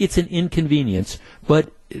 So it's an inconvenience,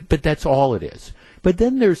 but that's all it is. But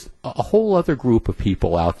then there's a whole other group of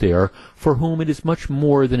people out there for whom it is much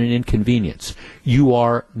more than an inconvenience. You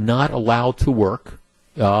are not allowed to work,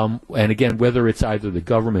 and again, whether it's either the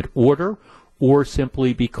government order or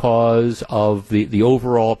simply because of the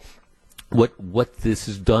overall what this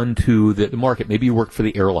has done to the market. Maybe you work for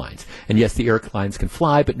the airlines, and yes, the airlines can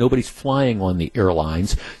fly, but nobody's flying on the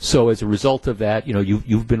airlines. So as a result of that,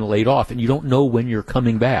 you've been laid off, and you don't know when you're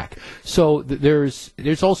coming back. So there's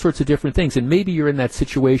all sorts of different things, and maybe you're in that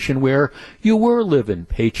situation where you were living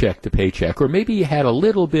paycheck to paycheck, or maybe you had a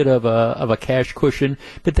little bit of a cash cushion,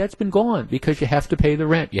 but that's been gone because you have to pay the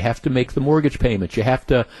rent, you have to make the mortgage payments, you have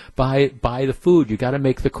to buy the food, you got to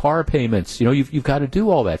make the car payments, you've got to do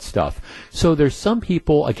all that stuff. So there's some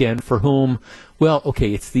people, again, for whom, well,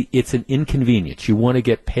 okay, it's an inconvenience. You want to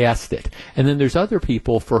get past it. And then there's other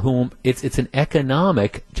people for whom it's an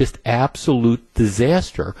economic, just absolute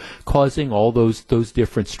disaster, causing all those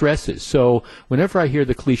different stresses. So whenever I hear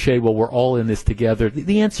the cliche, well, we're all in this together,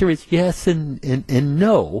 the answer is yes and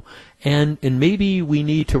no. And maybe we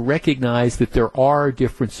need to recognize that there are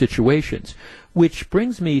different situations, which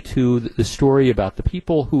brings me to the story about the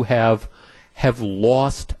people who have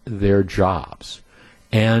lost their jobs.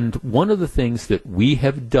 And one of the things that we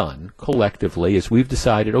have done collectively is we've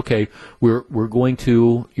decided, okay, we're going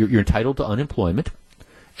to, you're entitled to unemployment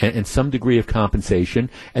and some degree of compensation.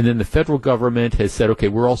 And then the federal government has said, okay,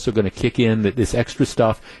 we're also going to kick in this extra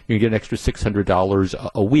stuff. You're going to get an extra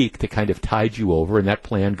 $600 a week to kind of tide you over, and that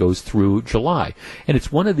plan goes through July. And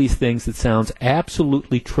it's one of these things that sounds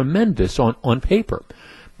absolutely tremendous on paper.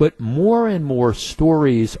 But more and more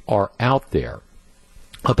stories are out there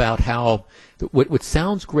about how what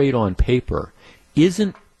sounds great on paper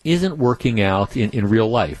isn't working out in real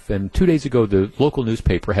life. And 2 days ago, the local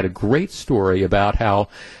newspaper had a great story about how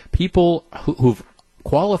people who've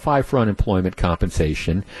qualify for unemployment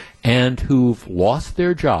compensation and who've lost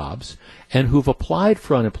their jobs and who've applied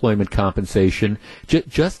for unemployment compensation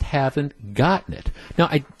just haven't gotten it. Now,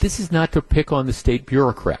 this is not to pick on the state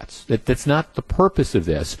bureaucrats. That's not the purpose of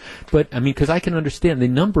this. But, I mean, because I can understand the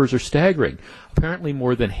numbers are staggering. Apparently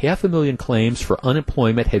more than 500,000 claims for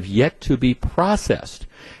unemployment have yet to be processed.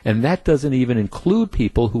 And that doesn't even include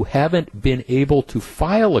people who haven't been able to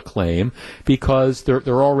file a claim because they're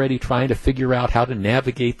already trying to figure out how to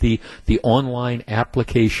navigate the online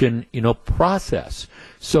application, process.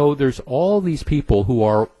 So there's all these people who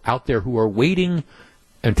are out there who are waiting,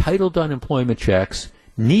 entitled to unemployment checks,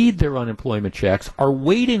 need their unemployment checks, are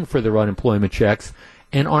waiting for their unemployment checks,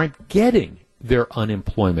 and aren't getting their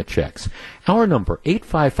unemployment checks. Our number,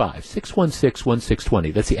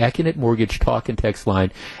 855-616-1620. That's the Accunet Mortgage talk and text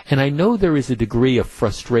line. And I know there is a degree of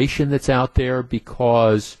frustration that's out there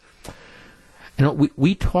because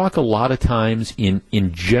we talk a lot of times in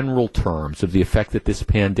general terms of the effect that this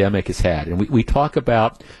pandemic has had. And we talk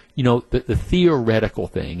about, the theoretical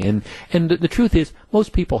thing. And the truth is,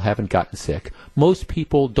 most people haven't gotten sick. Most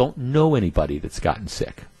people don't know anybody that's gotten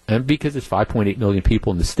sick. And because there's 5.8 million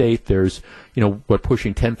people in the state, there's,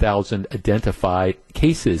 pushing 10,000 identified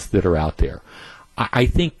cases that are out there. I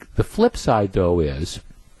think the flip side, though, is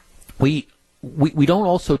we don't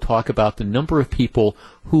also talk about the number of people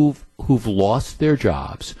who've lost their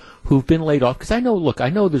jobs, who've been laid off. Because I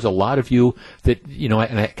know there's a lot of you that,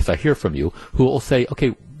 because I hear from you, who will say,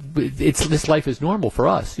 okay, this life is normal for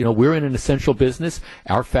us. We're in an essential business.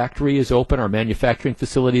 Our factory is open. Our manufacturing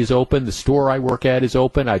facility is open. The store I work at is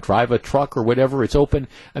open. I drive a truck or whatever. It's open.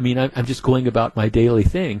 I mean, I'm just going about my daily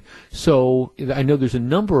thing. So I know there's a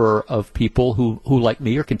number of people who like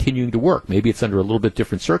me, are continuing to work. Maybe it's under a little bit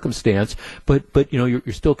different circumstance, but you're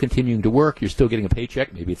still continuing to work. You're still getting a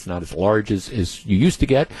paycheck. Maybe it's not as large as you used to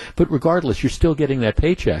get, but regardless, you're still getting that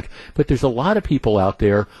paycheck. But there's a lot of people out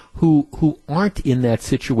there who aren't in that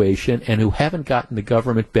situation and who haven't gotten the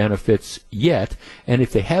government benefits yet. And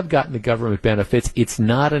if they have gotten the government benefits, it's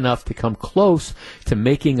not enough to come close to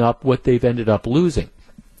making up what they've ended up losing.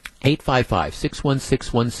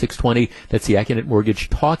 855-616-1620. That's the Accunet Mortgage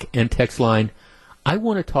talk and text line. I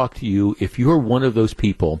want to talk to you if you're one of those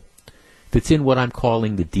people that's in what I'm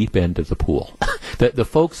calling the deep end of the pool. the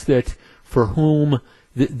folks that for whom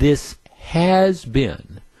this has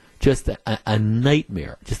been just a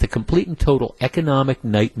nightmare, just a complete and total economic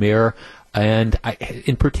nightmare. And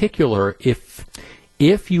in particular, if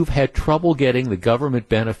you've had trouble getting the government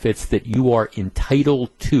benefits that you are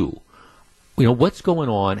entitled to, what's going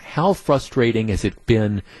on? How frustrating has it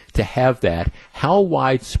been to have that? How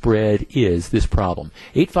widespread is this problem?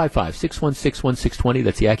 855-616-1620.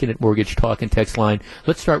 That's the Accunet Mortgage talk and text line.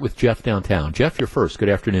 Let's start with Jeff downtown. Jeff, you're first. Good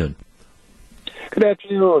afternoon. Good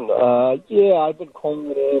afternoon. I've been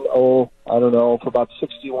calling in, for about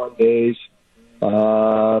 61 days.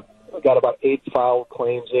 Got about 8 filed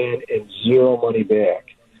claims in and 0 money back.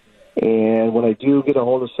 And when I do get a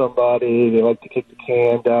hold of somebody, they like to kick the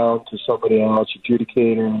can down to somebody else,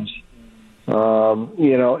 adjudicators.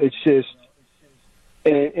 It's just,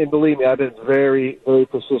 and believe me, I've been very, very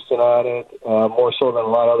persistent on it, more so than a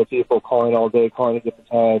lot of other people, calling all day, calling at different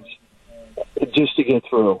times, just to get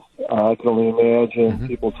through. I can only imagine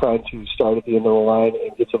people trying to start at the end of the line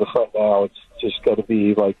and get to the front now. It's just got to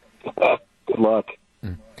be like, good luck.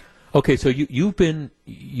 Okay, so you've the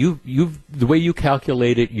way you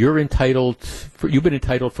calculate it, you've been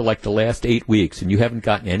entitled for like the last 8 weeks, and you haven't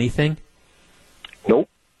gotten anything? Nope.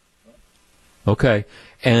 Okay,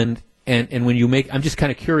 and when you make, I'm just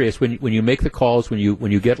kind of curious, when you make the calls, when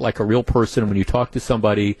you get like a real person, when you talk to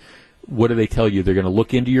somebody, what do they tell you? They're going to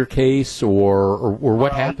look into your case, or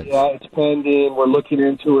what happens? Yeah, it's pending. We're looking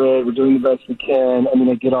into it. We're doing the best we can. I mean,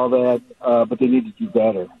 I get all that, but they need to do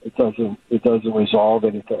better. It doesn't resolve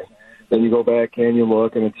anything. Then you go back and you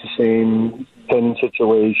look, and it's the same pending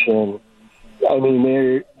situation. I mean,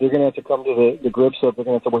 they're going to have to come to the grips of they're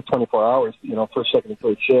going to have to work 24 hours, first, second, and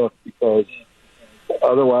third shift, because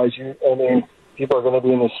otherwise, people are going to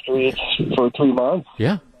be in the streets for 3 months.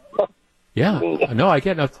 Yeah. Yeah. No, I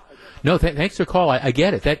get it. No, thanks for the call. I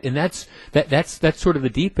get it. That's sort of the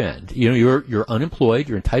deep end. You know, you're unemployed.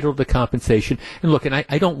 You're entitled to compensation. And look, and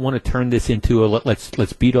I don't want to turn this into a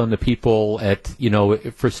let's beat on the people at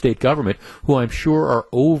for state government who I'm sure are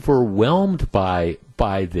overwhelmed by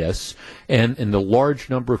this and the large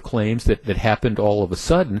number of claims that happened all of a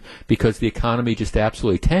sudden because the economy just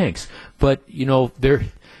absolutely tanks. But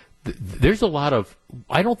there's a lot of,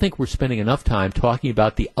 I don't think we're spending enough time talking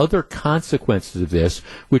about the other consequences of this,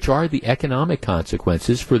 which are the economic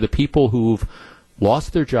consequences for the people who've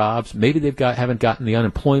lost their jobs. Maybe haven't gotten the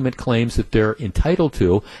unemployment claims that they're entitled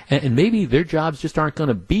to, and maybe their jobs just aren't going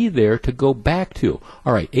to be there to go back to.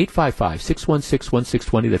 All right,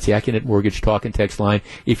 855-616-1620, that's the Accunet Mortgage talk and text line.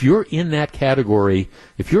 If you're in that category,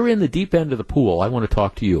 if you're in the deep end of the pool, I want to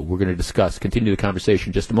talk to you. We're going to continue the conversation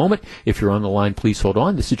in just a moment. If you're on the line, please hold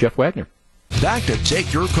on. This is Jeff Wagner. Back to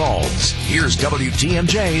take your calls. Here's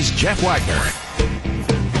WTMJ's Jeff Wagner.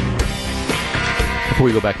 Before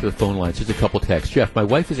we go back to the phone lines, there's a couple texts. Jeff, my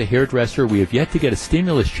wife is a hairdresser. We have yet to get a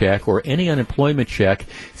stimulus check or any unemployment check.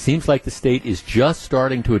 Seems like the state is just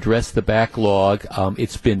starting to address the backlog.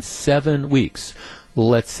 It's been 7 weeks.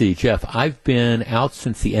 Let's see, Jeff, I've been out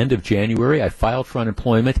since the end of January. I filed for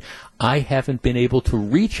unemployment. I haven't been able to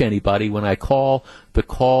reach anybody when I call. The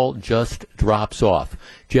call just drops off.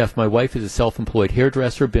 Jeff, my wife is a self-employed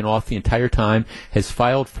hairdresser, been off the entire time, has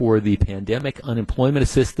filed for the pandemic unemployment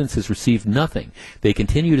assistance, has received nothing. They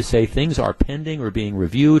continue to say things are pending or being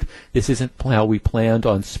reviewed. This isn't how we planned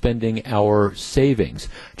on spending our savings.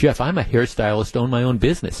 Jeff, I'm a hairstylist, own my own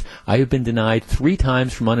business. I have been denied 3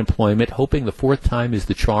 times from unemployment, hoping the 4th time is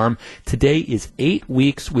the charm. Today is 8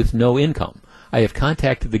 weeks with no income. I have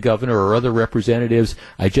contacted the governor or other representatives.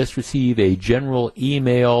 I just received a general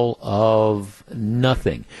email of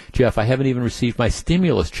nothing. Jeff, I haven't even received my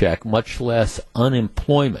stimulus check, much less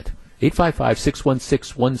unemployment.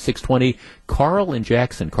 855-616-1620. Carl in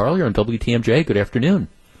Jackson. Carl, you're on WTMJ. Good afternoon.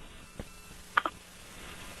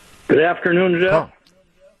 Good afternoon, Jeff. Carl.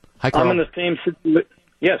 Hi, Carl. I'm in the same situation.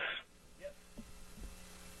 Yes.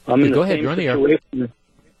 I'm in go the ahead. same You're on the situation. air.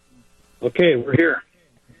 Okay, we're here.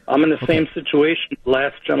 I'm in the same situation the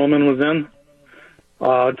last gentleman was in.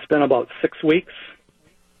 It's been about 6 weeks.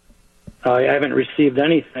 I haven't received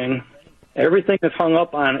anything. Everything is hung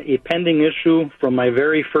up on a pending issue from my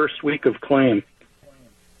very first week of claim.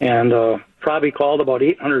 And probably called about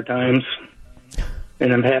 800 times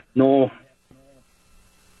and have had no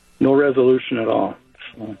resolution at all.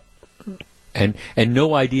 So. And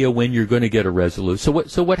no idea when you're going to get a resolution.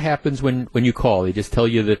 So what happens when you call? They just tell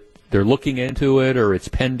you that they're looking into it, or it's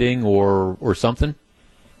pending, or something?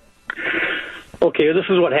 Okay, this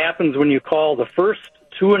is what happens when you call. The first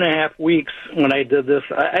 2.5 weeks when I did this,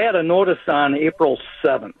 I had a notice on April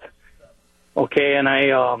 7th. Okay, and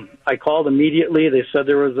I called immediately. They said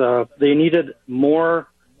they needed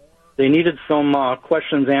some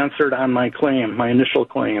questions answered on my claim, my initial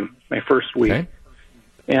claim, my first week. Okay.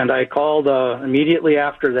 And I called immediately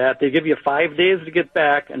after that. They give you 5 days to get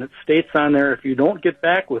back, and it states on there if you don't get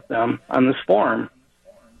back with them on this form,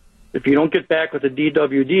 if you don't get back with the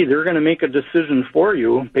DWD, they're going to make a decision for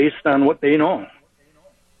you based on what they know.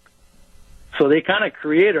 So they kind of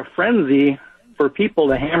create a frenzy for people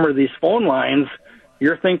to hammer these phone lines.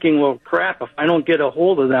 You're thinking, well, crap, if I don't get a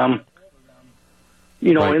hold of them,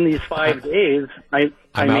 right. in these 5 days, I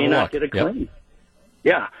may not get a claim. Yep.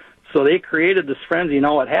 Yeah. So they created this frenzy.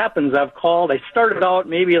 Now what happens, I started out,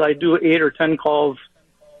 maybe I do 8 or 10 calls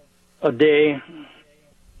a day.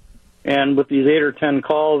 And with these 8 or 10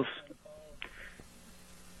 calls,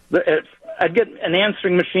 I'd get an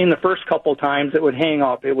answering machine the first couple times. It would hang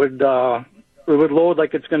up. It would load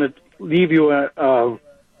like it's going to leave you a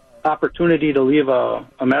opportunity to leave a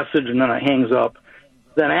message, and then it hangs up.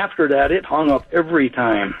 Then after that, it hung up every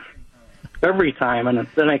time. And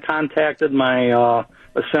then I contacted my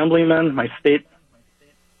assemblyman, my state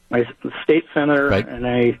senator, right.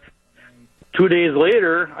 and 2 days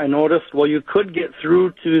later, I noticed, well, you could get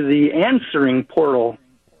through to the answering portal.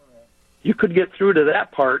 You could get through to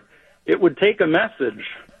that part. It would take a message,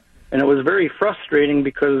 and it was very frustrating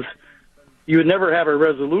because you would never have a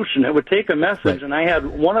resolution. It would take a message, right. And I had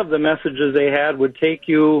one of the messages they had would take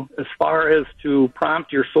you as far as to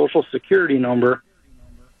prompt your Social Security number.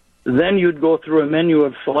 Then you'd go through a menu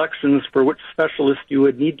of selections for which specialist you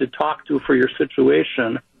would need to talk to for your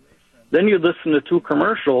situation. Then you'd listen to 2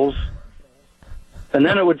 commercials, and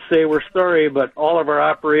then it would say, we're sorry, but all of our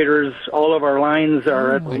operators, all of our lines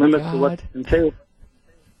are at the limit to what can take.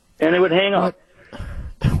 And it would hang up.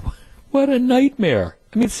 What a nightmare.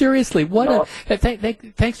 I mean, seriously,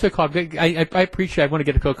 thanks for the call. I appreciate it. I want to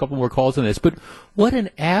get a couple more calls on this, but what an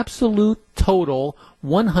absolute total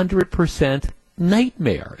 100%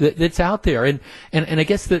 nightmare that's out there. And I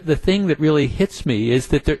guess the thing that really hits me is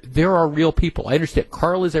that there are real people. I understand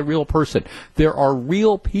Carl is a real person. There are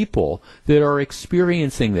real people that are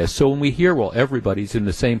experiencing this. So when we hear, well, everybody's in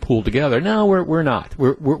the same pool together, no, we're not.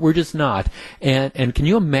 We're just not. And can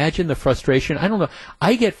you imagine the frustration? I don't know.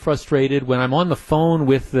 I get frustrated when I'm on the phone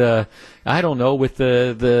with the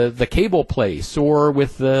cable place or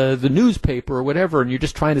with the newspaper or whatever, and you're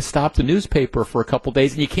just trying to stop the newspaper for a couple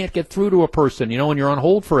days, and you can't get through to a person, and you're on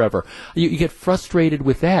hold forever. You get frustrated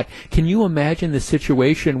with that. Can you imagine the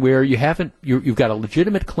situation where you've got a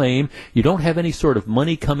legitimate claim, you don't have any sort of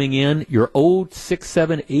money coming in, you're owed 6,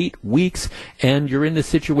 7, 8 weeks, and you're in the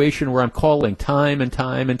situation where I'm calling time and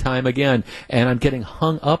time and time again, and I'm getting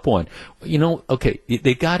hung up on. Okay,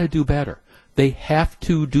 they got to do better. They have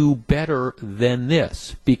to do better than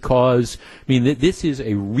this because, this is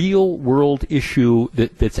a real-world issue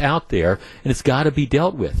that's out there, and it's got to be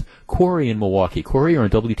dealt with. Corey in Milwaukee. Corey, you're on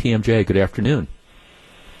WTMJ. Good afternoon.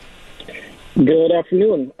 Good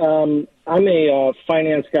afternoon. I'm a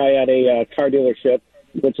finance guy at a car dealership,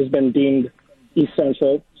 which has been deemed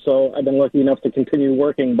essential, so I've been lucky enough to continue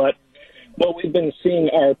working. But what we've been seeing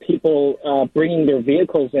are people bringing their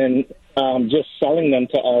vehicles in, just selling them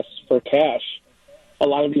to us for cash. A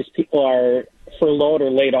lot of these people are furloughed or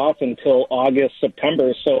laid off until August,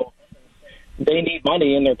 September, so they need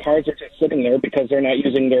money, and their cars are just sitting there because they're not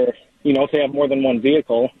using their, if they have more than one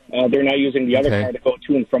vehicle, they're not using the other car to go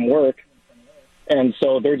to and from work. And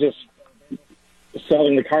so they're just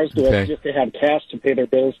selling the cars to us just to have cash to pay their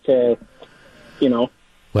bills to,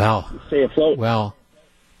 stay afloat. Wow.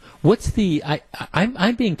 What's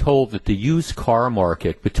I'm being told that the used car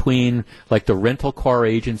market between like the rental car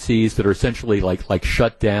agencies that are essentially like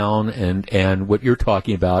shut down and what you're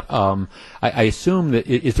talking about, I assume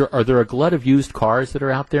that are there a glut of used cars that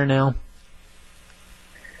are out there now?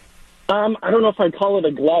 I don't know if I'd call it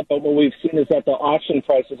a glut, but what we've seen is that the auction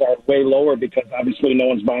prices are way lower because obviously no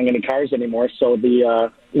one's buying any cars anymore. So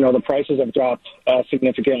the prices have dropped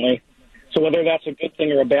significantly. So whether that's a good thing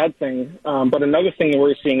or a bad thing, but another thing that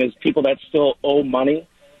we're seeing is people that still owe money,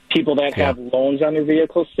 people that have loans on their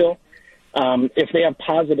vehicles still. If they have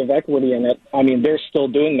positive equity in it, they're still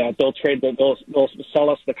doing that. They'll they'll sell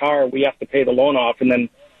us the car. We have to pay the loan off, and then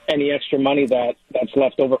any extra money that's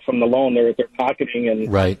left over from the loan, they're pocketing. And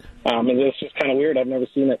right. It's just kind of weird. I've never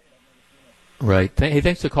seen it. Right. Hey,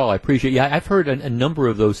 thanks for the call. I appreciate it. Yeah, I've heard a number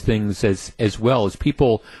of those things as well as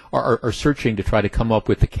people are searching to try to come up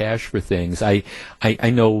with the cash for things. I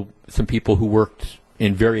know some people who worked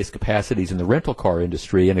in various capacities in the rental car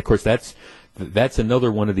industry, and of course that's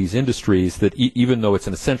another one of these industries that even though it's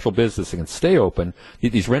an essential business and can stay open,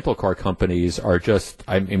 these rental car companies are just,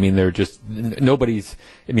 they're just, nobody's,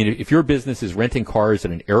 if your business is renting cars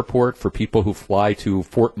at an airport for people who fly to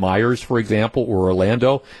Fort Myers, for example, or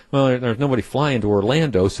Orlando, well, there's nobody flying to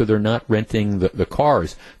Orlando, so they're not renting the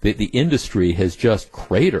cars. The industry has just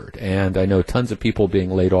cratered, and I know tons of people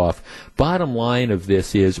being laid off. Bottom line of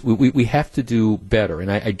this is we have to do better,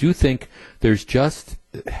 and I do think there's just...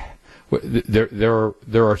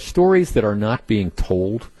 There are stories that are not being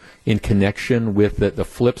told in connection with the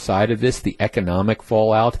flip side of this, the economic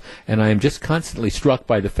fallout, and I am just constantly struck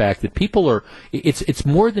by the fact that people are, it's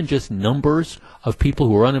more than just numbers of people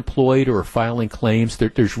who are unemployed or are filing claims.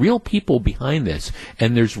 There's real people behind this,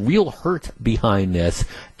 and there's real hurt behind this,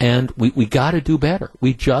 and we got to do better.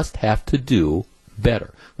 We just have to do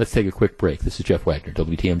better. Let's take a quick break. This is Jeff Wagner,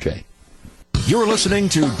 WTMJ. You're listening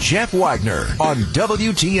to Jeff Wagner on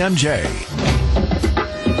WTMJ.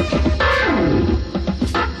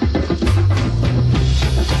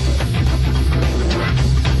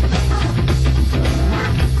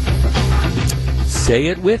 Say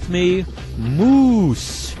it with me,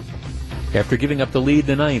 Moose. After giving up the lead in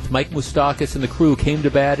the ninth, Mike Moustakas and the crew came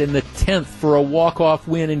to bat in the 10th for a walk-off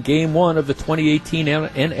win in Game 1 of the 2018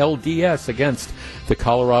 NLDS against the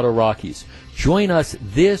Colorado Rockies. Join us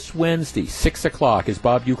this Wednesday, 6 o'clock, as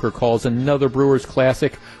Bob Uecker calls another Brewers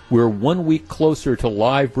Classic. We're 1 week closer to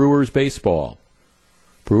live Brewers baseball.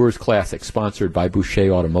 Brewers Classic, sponsored by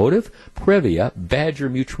Boucher Automotive, Previa, Badger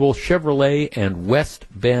Mutual, Chevrolet, and West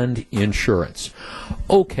Bend Insurance.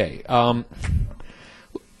 Okay,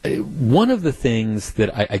 one of the things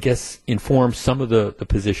that I guess informs some of the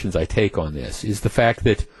positions I take on this is the fact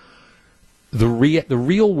that the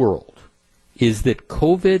real world is that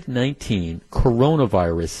COVID-19,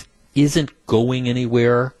 coronavirus, isn't going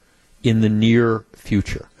anywhere in the near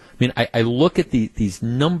future. I look at these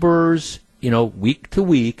numbers, week to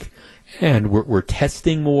week, and we're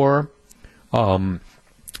testing more. The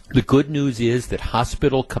good news is that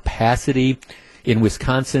hospital capacity in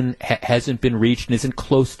Wisconsin hasn't been reached and isn't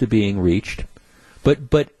close to being reached. But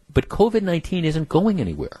COVID-19 isn't going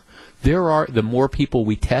anywhere. The more people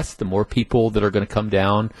we test, the more people that are going to come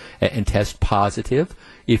down and test positive.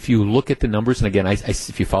 If you look at the numbers, and again,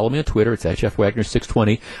 if you follow me on Twitter, it's at Jeff Wagner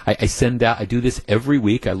 620. I send out, I do this every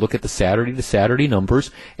week. I look at the Saturday to Saturday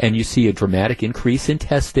numbers, and you see a dramatic increase in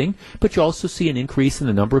testing, but you also see an increase in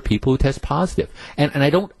the number of people who test positive. And I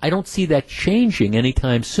don't see that changing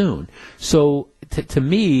anytime soon. So to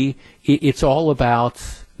me, it's all about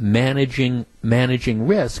managing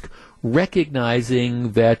risk,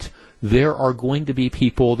 recognizing that there are going to be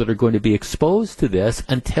people that are going to be exposed to this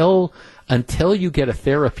until you get a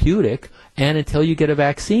therapeutic and until you get a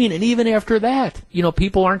vaccine. And even after that,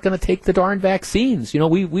 people aren't going to take the darn vaccines.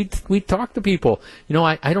 We talk to people.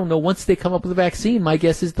 I don't know, once they come up with a vaccine, my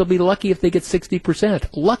guess is they'll be lucky if they get 60%.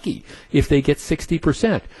 Lucky if they get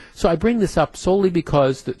 60%. So I bring this up solely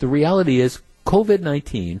because the reality is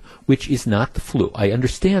COVID-19, which is not the flu. I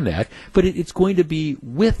understand that, but it's going to be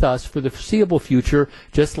with us for the foreseeable future,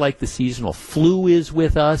 just like the seasonal flu is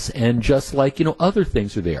with us, and just like, other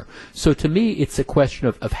things are there. So to me, it's a question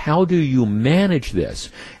of how do you manage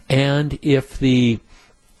this? And if the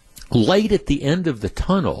light at the end of the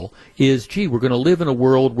tunnel is, we're going to live in a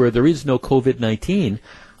world where there is no COVID-19,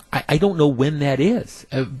 I don't know when that is.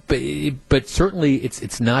 But certainly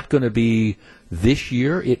it's not going to be this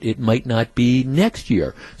year. It might not be next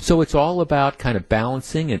year. So it's all about kind of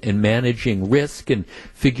balancing and managing risk and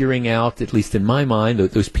figuring out, at least in my mind,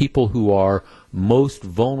 those people who are most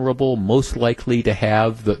vulnerable, most likely to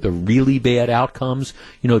have the really bad outcomes.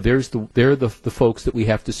 They're the folks that we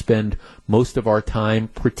have to spend most of our time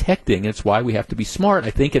protecting. It's why we have to be smart,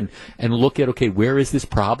 I think, and look at, okay, where is this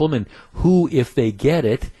problem, and who, if they get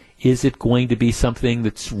it, is it going to be something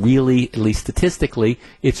that's really, at least statistically,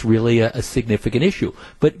 it's really a significant issue?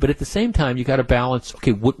 But at the same time, you got to balance,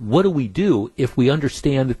 okay, what do we do if we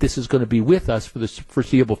understand that this is going to be with us for the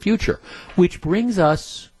foreseeable future? Which brings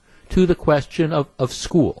us to the question of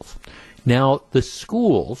schools. Now, the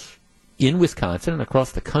schools in Wisconsin and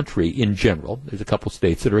across the country in general, there's a couple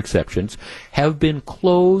states that are exceptions, have been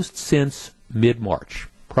closed since mid-March,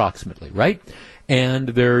 approximately, right? And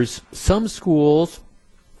there's some schools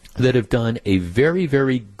that have done a very,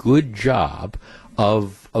 very good job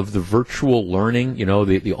of the virtual learning,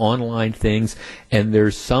 the online things, and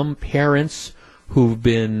there's some parents who've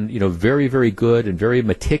been, very, very good and very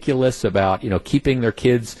meticulous about, keeping their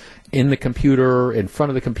kids in the computer, in front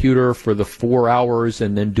of the computer for the 4 hours,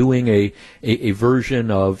 and then doing a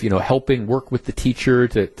version of, helping work with the teacher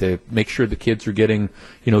to make sure the kids are getting,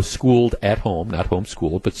 schooled at home, not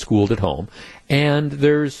homeschooled, but schooled at home. And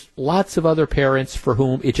there's lots of other parents for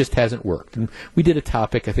whom it just hasn't worked. And we did a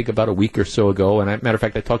topic, I think, about a week or so ago, and matter of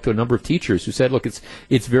fact, I talked to a number of teachers who said, look, it's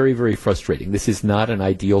very, very frustrating. This is not an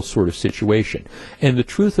ideal sort of situation. And the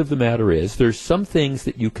truth of the matter is, there's some things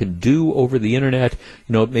that you can do over the internet.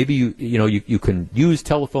 Maybe you can use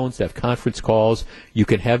telephones to have conference calls. You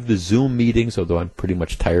can have the Zoom meetings, although I'm pretty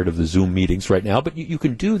much tired of the Zoom meetings right now. But you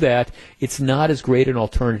can do that. It's not as great an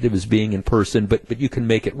alternative as being in person, but you can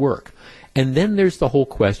make it work. And then there's the whole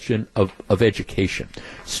question of education.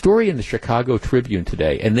 Story in the Chicago Tribune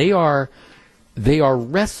today, and they are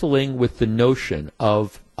wrestling with the notion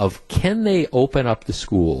of can they open up the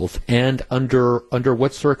schools, and under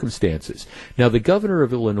what circumstances. Now, the governor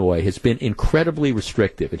of Illinois has been incredibly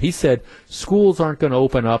restrictive, and he said schools aren't going to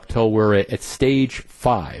open up till we're at stage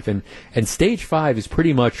 5, and stage 5 is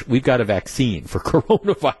pretty much we've got a vaccine for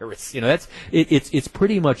coronavirus. It's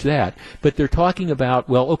pretty much that. But they're talking about,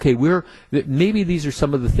 well, okay, maybe these are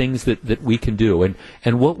some of the things that we can do,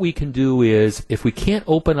 and what we can do is, if we can't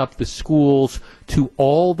open up the schools to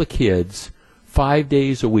all the kids 5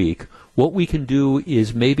 days a week, what we can do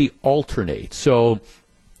is maybe alternate. So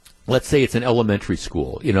let's say it's an elementary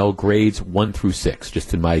school, grades 1 through 6,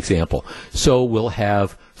 just in my example. So we'll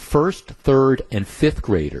have first, third, and fifth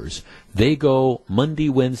graders. They go Monday,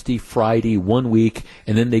 Wednesday, Friday 1 week,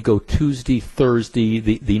 and then they go Tuesday, Thursday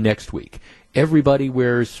the next week. Everybody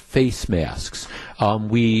wears face masks.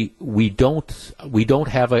 We don't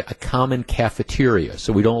have a common cafeteria,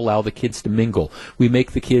 so we don't allow the kids to mingle. We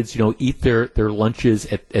make the kids, eat their lunches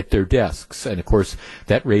at their desks, and of course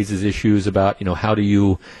that raises issues about, how do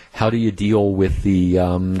you deal with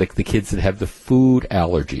the kids that have the food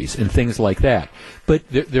allergies and things like that. But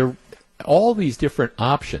there all these different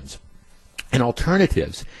options and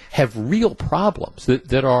alternatives have real problems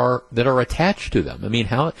that are attached to them. I mean,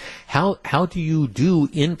 how do you do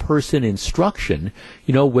in-person instruction,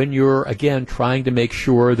 when you're, again, trying to make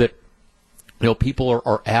sure that people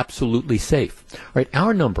are absolutely safe. All right,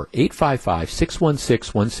 our number,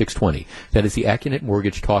 855-616-1620. That is the Accunet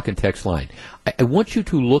Mortgage Talk and Text line. I want you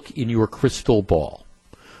to look in your crystal ball.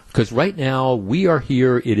 Because right now, we are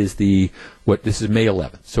here, this is May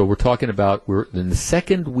 11th. So we're talking about, we're in the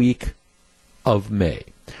second week of May.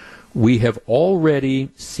 We have already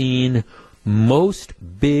seen most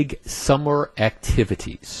big summer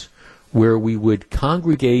activities where we would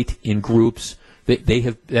congregate in groups.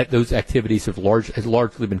 Those activities have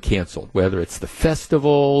largely been canceled, whether it's the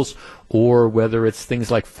festivals or whether it's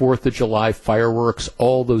things like 4th of July fireworks,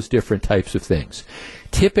 all those different types of things.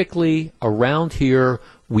 Typically, around here,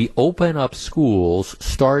 we open up schools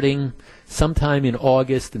starting sometime in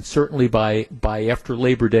August, and certainly by after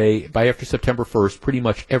Labor Day, by after September 1st, pretty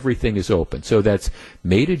much everything is open. So that's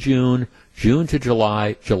May to June, June to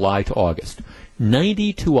July, July to August.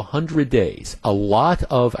 90 to 100 days. A lot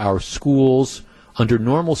of our schools, under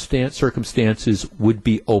normal circumstances, would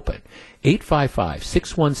be open.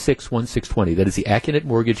 855-616-1620. That is the Accunet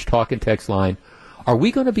Mortgage Talk and Text line. Are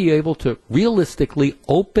we going to be able to realistically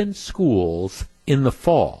open schools in the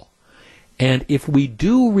fall? And if we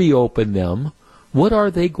do reopen them, what are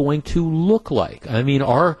they going to look like? I mean,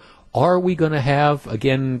 are we going to have,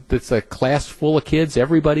 again, it's a class full of kids,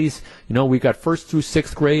 everybody's, we've got 1st through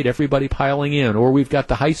 6th grade, everybody piling in, or we've got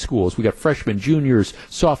the high schools, we've got freshmen, juniors,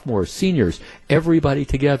 sophomores, seniors, everybody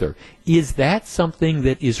together. Is that something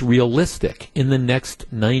that is realistic in the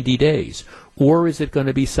next 90 days? Or is it going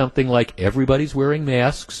to be something like everybody's wearing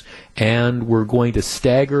masks and we're going to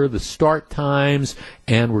stagger the start times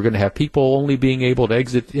and we're going to have people only being able to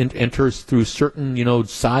enter through certain,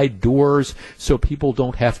 side doors so people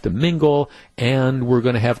don't have to mingle, and we're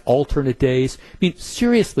going to have alternate days? I mean,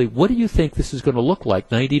 seriously, what do you think this is going to look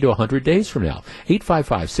like 90 to 100 days from now?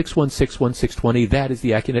 855-616-1620. That is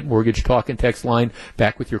the Accunet Mortgage Talk and Text line.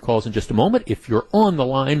 Back with your calls in just a moment. If you're on the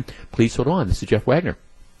line, please hold on. This is Jeff Wagner.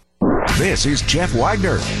 This is Jeff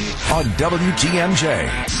Wagner on WTMJ.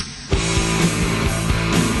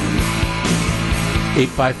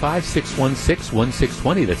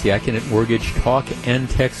 855-616-1620. That's the Accunet Mortgage Talk and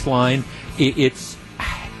Text line. I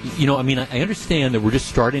understand that we're just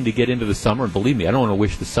starting to get into the summer, and believe me, I don't want to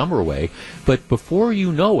wish the summer away, but before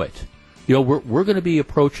you know it, we're going to be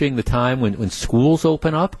approaching the time when schools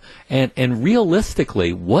open up, and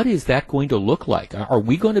realistically, what is that going to look like? Are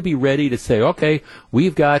we going to be ready to say, okay,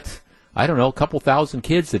 we've got, I don't know, a couple thousand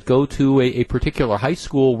kids that go to a particular high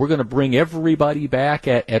school, we're going to bring everybody back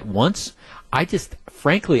at once?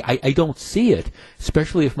 Frankly, I don't see it,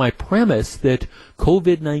 especially if my premise that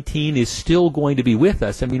COVID-19 is still going to be with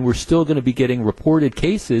us. I mean, we're still going to be getting reported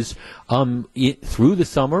cases through the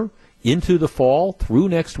summer, into the fall, through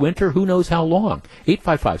next winter, who knows how long.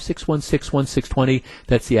 855-616-1620.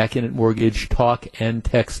 That's the Accunet Mortgage Talk and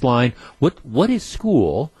Text line. What is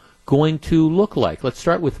school going to look like? Let's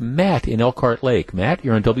start with Matt in Elkhart Lake. Matt,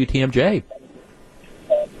 you're on WTMJ.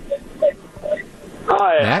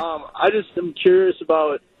 Hi. Matt? I just am curious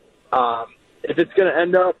about if it's going to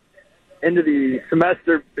end up into the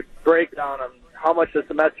semester breakdown of how much the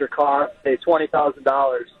semester costs, say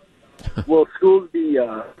 $20,000. Will schools be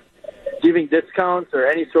giving discounts or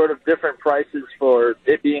any sort of different prices for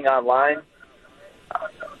it being online?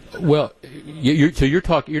 Well,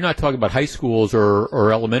 you're not talking about high schools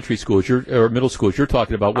or elementary schools or middle schools. You're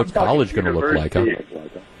talking about what's college going to look like, huh?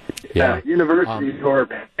 Yeah, universities who are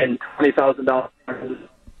paying $20,000.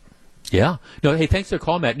 Yeah. No. Hey, thanks for the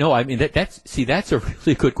call, Matt. No, I mean that's a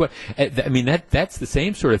really good question. I mean that's the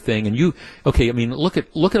same sort of thing. And I mean, look at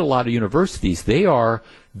a lot of universities. They're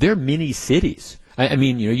mini cities. I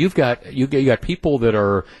mean, you've got people that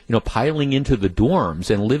are, piling into the dorms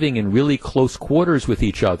and living in really close quarters with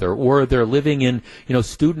each other, or they're living in,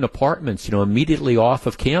 student apartments, immediately off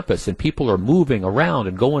of campus, and people are moving around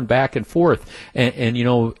and going back and forth and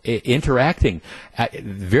interacting.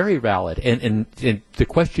 Very valid. And the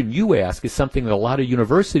question you ask is something that a lot of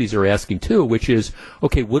universities are asking too, which is,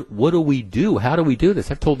 okay, what do we do? How do we do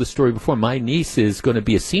this? I've told this story before. My niece is going to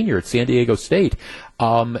be a senior at San Diego State.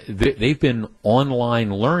 They've been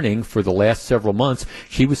online learning for the last several months.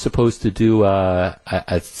 She was supposed to do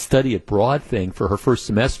a study abroad thing for her first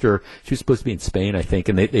semester. She was supposed to be in Spain, I think,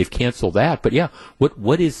 and they've canceled that. But yeah,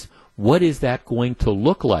 what is that going to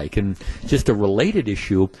look like? And just a related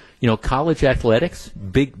issue, college athletics,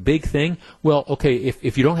 big thing. Well, okay,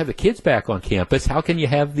 if you don't have the kids back on campus, how can you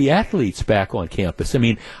have the athletes back on campus? I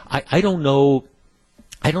mean, I don't know.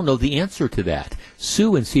 I don't know the answer to that.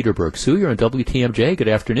 Sue in Cedarburg. Sue, you're on WTMJ. Good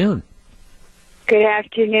afternoon. Good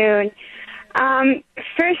afternoon.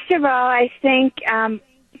 First of all, I think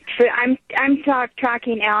I'm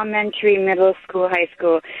talking elementary, middle school, high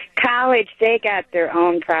school, college. They got their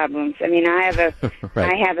own problems. I mean, I have a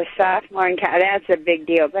right. I have a sophomore in college. That's a big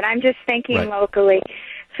deal. But I'm just thinking right. locally.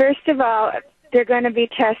 First of all, they're going to be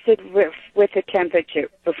tested with the temperature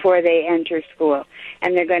before they enter school,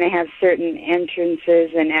 and they're going to have certain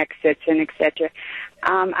entrances and exits and etc.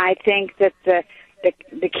 I think that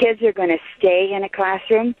the kids are going to stay in a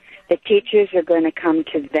classroom. The teachers are going to come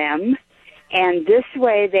to them. And this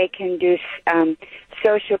way they can do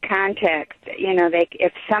social contact. You know,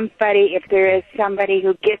 if there is somebody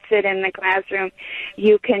who gets it in the classroom,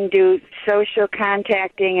 you can do social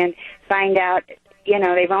contacting and find out, you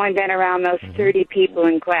know, they've only been around those 30 people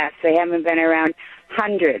in class. They haven't been around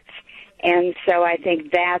hundreds. And so I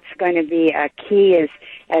think that's going to be a key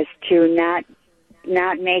as to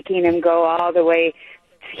not making them go all the way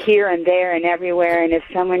here and there and everywhere, and if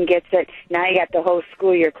someone gets it, now you got the whole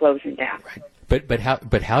school year closing down. Right. But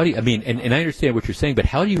how do you, I mean, and I understand what you're saying, but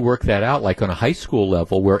how do you work that out, like on a high school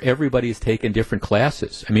level where everybody's taken different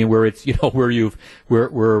classes? I mean, where it's, you know, where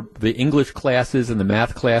the English classes and the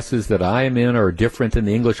math classes that I am in are different than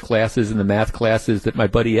the English classes and the math classes that my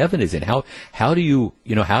buddy Evan is in. How do you,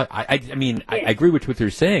 you know, how, I mean, I agree with what you're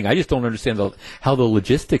saying. I just don't understand how the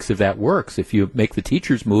logistics of that works if you make the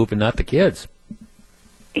teachers move and not the kids.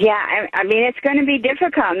 Yeah, I mean, it's going to be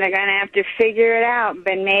difficult, and they're going to have to figure it out,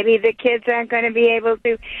 but maybe the kids aren't going to be able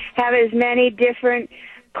to have as many different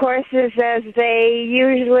courses as they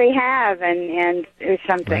usually have, and or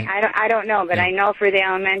something. Right. I don't know, but I know for the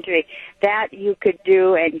elementary that you could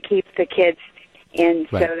do and keep the kids in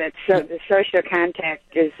right. so the social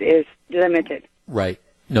contact is limited. Right.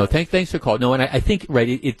 No, thanks for calling. No, and I think right.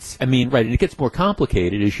 And it gets more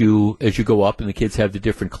complicated as you go up, and the kids have the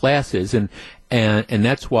different classes, and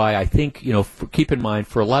that's why I think, you know, keep in mind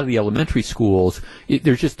for a lot of the elementary schools,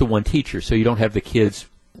 there's just the one teacher, so you don't have the kids.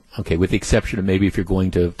 Okay, with the exception of maybe if you're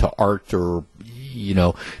going to art or, you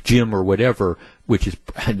know, gym or whatever, which is,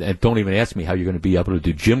 and don't even ask me how you're going to be able to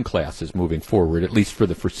do gym classes moving forward, at least for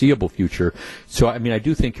the foreseeable future. So, I mean, I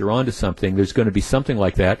do think you're onto something. There's going to be something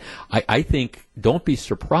like that. I think, don't be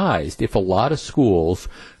surprised if a lot of schools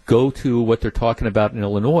go to what they're talking about in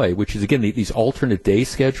Illinois, which is, again, these alternate day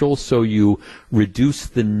schedules, so you reduce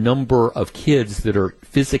the number of kids that are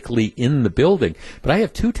physically in the building. But I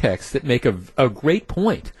have two texts that make a great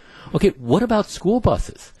point. Okay, what about school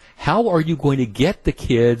buses? How are you going to get the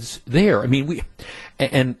kids there? I mean,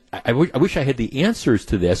 I wish I had the answers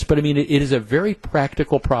to this, but I mean, it is a very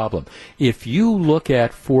practical problem. If you look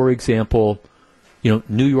at, for example, you know,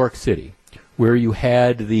 New York City, where you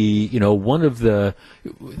had there's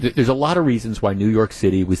a lot of reasons why New York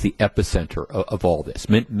City was the epicenter of all this.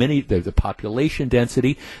 The population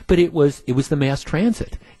density, but it was the mass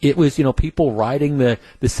transit. It was, you know, people riding the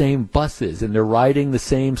same buses, and they're riding the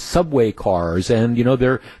same subway cars, and, you know,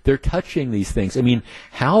 they're touching these things. I mean,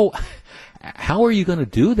 how are you going to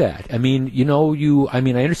do that? I mean, you know, I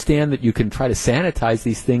understand that you can try to sanitize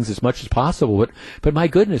these things as much as possible, but my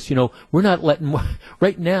goodness, you know, we're not letting,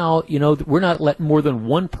 right now, you know, we're not letting more than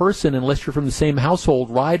one person, unless you're from the same household,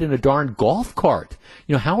 ride in a darn golf cart.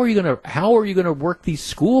 You know, how are you going to work these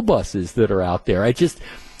school buses that are out there?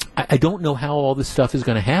 I don't know how all this stuff is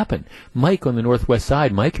going to happen. Mike on the Northwest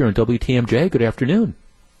Side. Mike, you're on WTMJ. Good afternoon.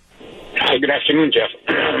 Hi, good afternoon, Jeff.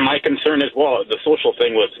 My concern is, well, the social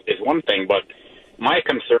thing is one thing, but my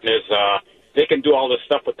concern is they can do all this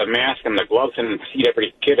stuff with the mask and the gloves and seat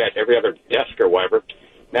every kid at every other desk or whatever.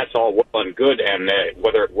 That's all well and good, and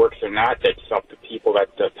whether it works or not, that's up to people that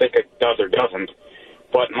think it does or doesn't.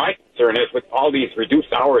 But my concern is, with all these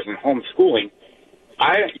reduced hours in homeschooling,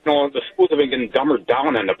 the schools have been getting dumber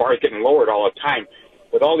down and the bar is getting lowered all the time.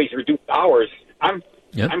 With all these reduced hours, I'm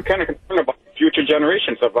kind of concerned about future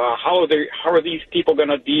generations of how are these people going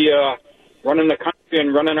to be running the country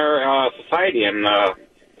and running our society and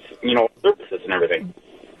services and everything.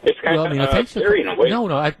 It's kind of scary in a way.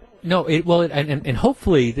 And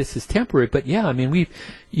hopefully this is temporary. But yeah, I mean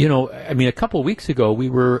a couple of weeks ago we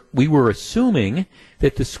were assuming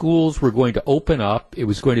that the schools were going to open up. It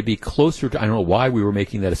was going to be closer to, I don't know why we were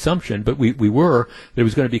making that assumption, but we were, that it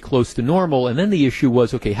was going to be close to normal. And then the issue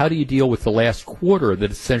was, okay, how do you deal with the last quarter that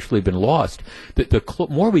has essentially been lost? The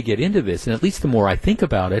more we get into this, and at least the more I think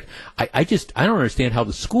about it, I don't understand how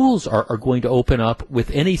the schools are going to open up with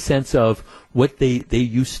any sense of what they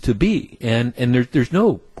used to be. And there's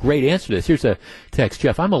no great answer to this. Here's a text.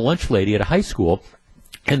 Jeff, I'm a lunch lady at a high school,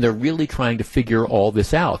 and they're really trying to figure all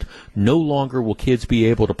this out. No longer will kids be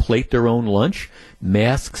able to plate their own lunch.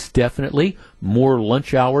 Masks, definitely. More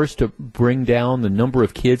lunch hours to bring down the number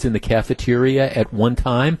of kids in the cafeteria at one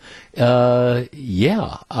time. That's,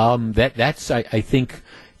 I think,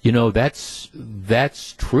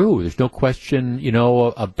 That's true. There's no question,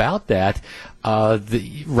 about that.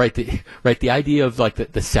 The idea of like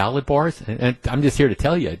the salad bars, and I'm just here to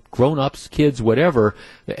tell you, grown-ups, kids, whatever,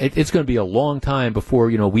 it's going to be a long time before,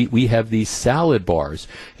 we have these salad bars.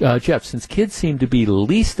 Jeff, since kids seem to be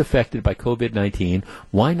least affected by COVID-19,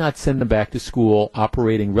 why not send them back to school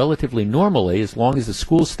operating relatively normally as long as the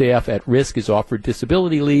school staff at risk is offered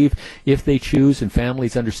disability leave if they choose and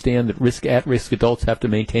families understand that at-risk adults have to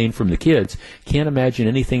maintain from the kids? Can't imagine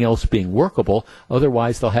anything else being workable.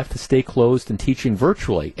 Otherwise, they'll have to stay closed and teaching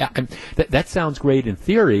virtually. That sounds great in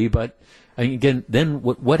theory, but again, then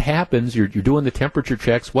what happens? You're doing the temperature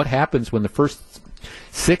checks. What happens when the first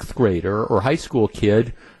sixth grader or high school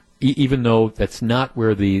kid, even though that's not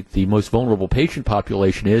where the most vulnerable patient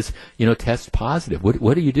population is, tests positive?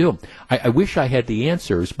 What do you do? I wish I had the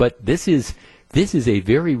answers, but this is a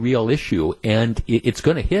very real issue, and it's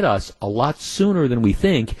going to hit us a lot sooner than we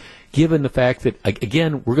think, given the fact that,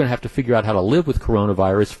 again, we're going to have to figure out how to live with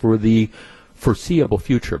coronavirus for the foreseeable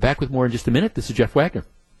future. Back with more in just a minute. This is Jeff Wagner.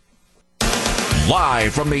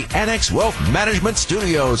 Live from the Annex Wealth Management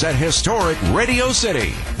Studios at historic Radio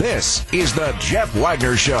City, this is the Jeff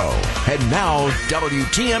Wagner Show. And now,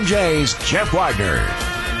 WTMJ's Jeff Wagner.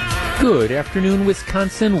 Good afternoon,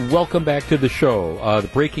 Wisconsin. Welcome back to the show. The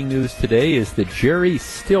breaking news today is that Jerry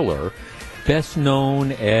Stiller, best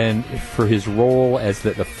known and for his role as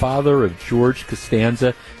the father of George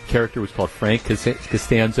Costanza, the character was called Frank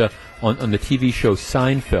Costanza on the TV show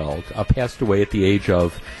Seinfeld, passed away at the age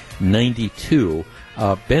of 92.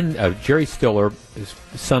 Jerry Stiller is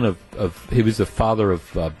he was the father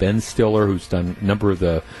of Ben Stiller, who's done a number of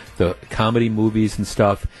the comedy movies and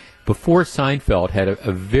stuff. Before Seinfeld, had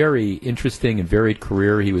a very interesting and varied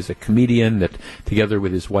career. He was a comedian that, together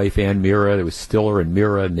with his wife Ann Mira, there was Stiller and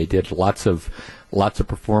Mira, and they did lots of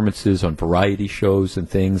performances on variety shows and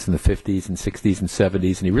things in the 50s and 60s and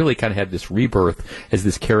 70s, and he really kind of had this rebirth as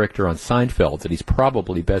this character on Seinfeld that he's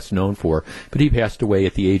probably best known for. But he passed away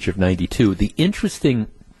at the age of 92. The interesting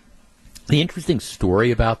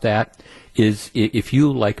story about that is, if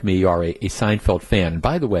you, like me, are a Seinfeld fan, and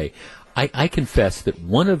by the way, I confess that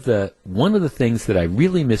one of the things that I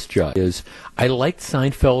really misjudged is I liked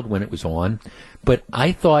Seinfeld when it was on, but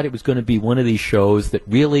I thought it was going to be one of these shows that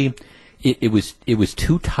really it was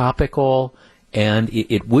too topical and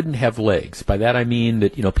it wouldn't have legs. By that I mean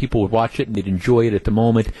that people would watch it and they'd enjoy it at the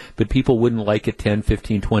moment, but people wouldn't like it 10,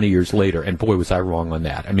 15, 20 years later. And boy, was I wrong on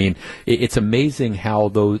that. I mean, it's amazing how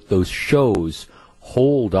those shows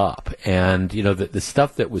hold up, and the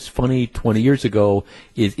stuff that was funny 20 years ago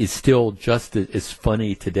is still just as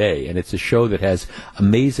funny today, and it's a show that has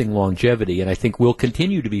amazing longevity, and I think will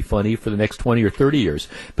continue to be funny for the next 20 or 30 years.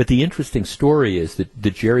 But the interesting story is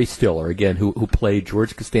that Jerry Stiller, again, who played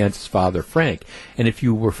George Costanza's father, Frank, and if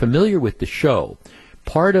you were familiar with the show,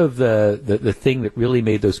 part of the thing that really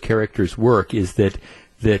made those characters work is that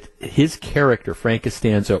his character, Frank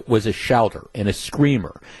Costanza, was a shouter and a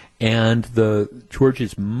screamer. And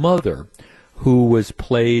George's mother, who was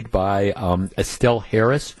played by Estelle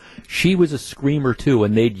Harris, she was a screamer too,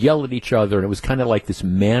 and they'd yell at each other, and it was kind of like this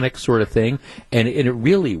manic sort of thing, and it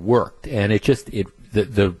really worked. And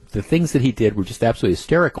the things that he did were just absolutely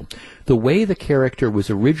hysterical. The way the character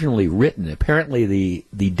was originally written, apparently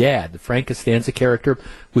the dad, the Frank Costanza character,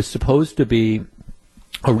 was supposed to be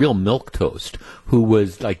a real milquetoast who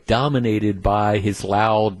was like dominated by his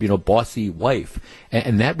loud, bossy wife.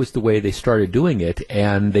 And that was the way they started doing it.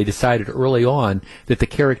 And they decided early on that the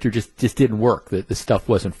character just didn't work, that the stuff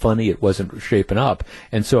wasn't funny, it wasn't shaping up.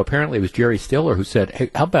 And so apparently it was Jerry Stiller who said,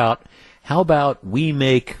 hey, how about we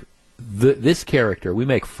make this character, we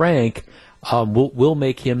make Frank, we'll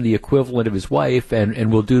make him the equivalent of his wife,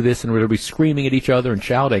 and we'll do this, and we'll be screaming at each other and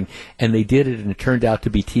shouting. And they did it, and it turned out to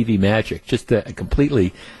be TV magic. Just a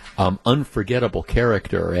completely unforgettable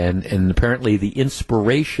character. And apparently the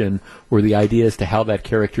inspiration or the idea as to how that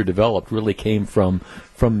character developed really came from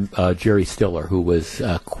Jerry Stiller, who was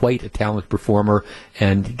quite a talented performer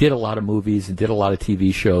and did a lot of movies and did a lot of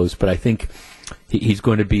TV shows. But I think he's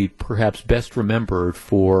going to be perhaps best remembered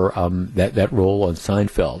for that role on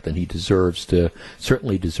Seinfeld, and he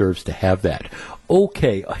certainly deserves to have that.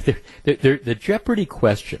 Okay, the Jeopardy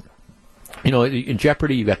question. In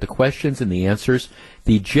Jeopardy, you've got the questions and the answers.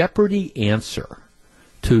 The Jeopardy answer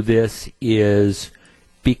to this is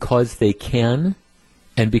because they can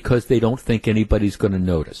and because they don't think anybody's going to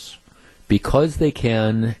notice. Because they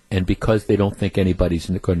can and because they don't think anybody's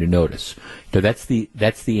going to notice. That's the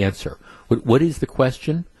answer. What is the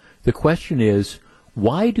question? The question is,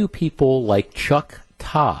 why do people like Chuck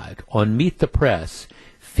Todd on Meet the Press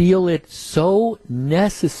feel it so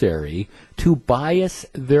necessary to bias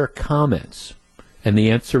their comments? And the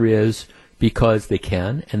answer is because they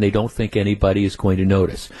can, and they don't think anybody is going to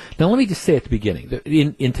notice. Now, let me just say at the beginning,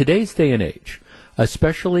 in today's day and age,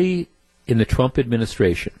 especially in the Trump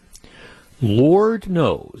administration, Lord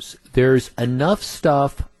knows there's enough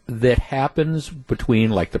stuff that happens between,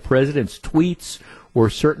 like, the president's tweets or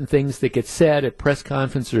certain things that get said at press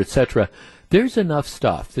conferences, etc. There's enough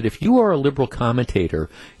stuff that if you are a liberal commentator,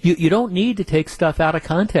 you don't need to take stuff out of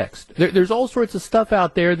context. There's all sorts of stuff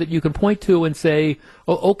out there that you can point to and say,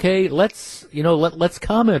 oh, okay, let's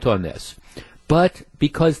comment on this. But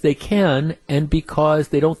because they can, and because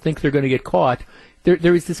they don't think they're going to get caught,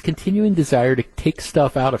 there is this continuing desire to take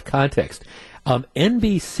stuff out of context.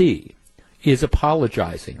 NBC is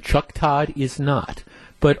apologizing. Chuck Todd is not.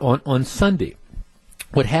 But on Sunday,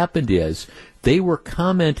 what happened is they were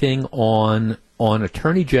commenting on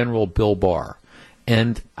Attorney General Bill Barr.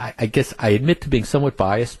 And I guess I admit to being somewhat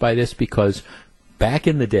biased by this because back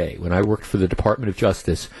in the day when I worked for the Department of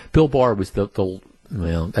Justice, Bill Barr was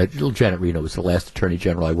Janet Reno was the last Attorney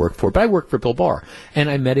General I worked for, but I worked for Bill Barr. And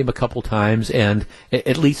I met him a couple times, and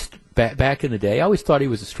at least back in the day, I always thought he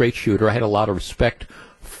was a straight shooter. I had a lot of respect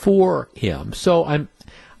for him. So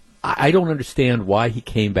I don't understand why he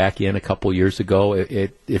came back in a couple years ago.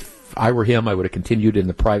 If I were him, I would have continued in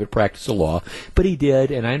the private practice of law. But he did,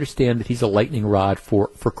 and I understand that he's a lightning rod for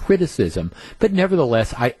criticism. But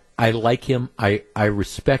nevertheless, I like him. I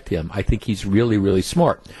respect him. I think he's really, really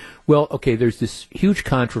smart. Well, okay, there's this huge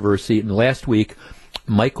controversy. And last week,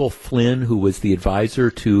 Michael Flynn, who was the advisor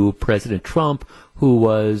to President Trump, who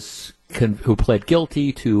pled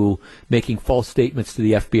guilty to making false statements to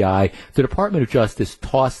the FBI, the Department of Justice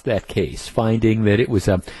tossed that case, finding that it was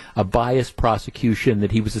a biased prosecution,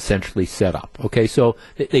 that he was essentially set up. Okay, so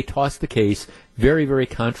they tossed the case. Very, very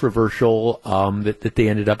controversial that they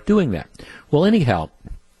ended up doing that. Well, anyhow,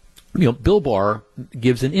 Bill Barr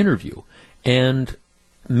gives an interview, and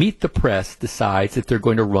Meet the Press decides that they're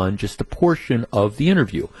going to run just a portion of the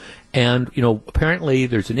interview. And, apparently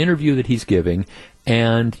there's an interview that he's giving,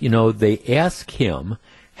 and, they ask him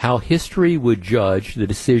how history would judge the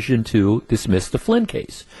decision to dismiss the Flynn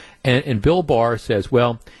case. And Bill Barr says,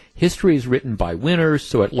 well, history is written by winners,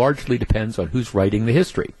 so it largely depends on who's writing the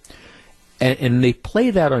history. And they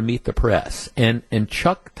play that on Meet the Press. And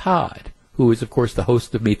Chuck Todd, who is, of course, the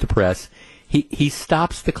host of Meet the Press, he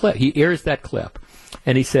stops the clip. He airs that clip.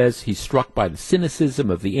 And he says he's struck by the cynicism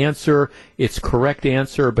of the answer. It's correct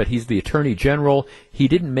answer, but he's the Attorney General. He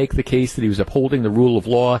didn't make the case that he was upholding the rule of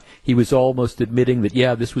law. He was almost admitting that,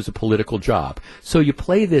 yeah, this was a political job. So you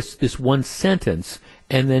play this one sentence,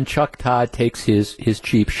 and then Chuck Todd takes his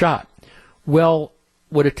cheap shot. Well,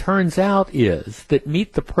 what it turns out is that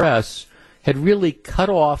Meet the Press had really cut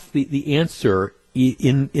off the answer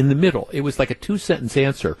in the middle. It was like a two-sentence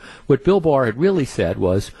answer. What Bill Barr had really said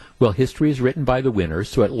was, well, history is written by the winners,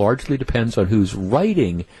 so it largely depends on who's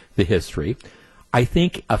writing the history. I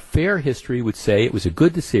think a fair history would say it was a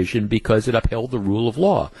good decision because it upheld the rule of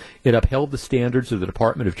law. It upheld the standards of the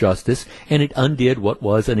Department of Justice, and it undid what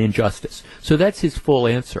was an injustice. So that's his full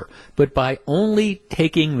answer. But by only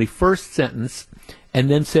taking the first sentence and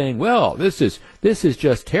then saying, well, this is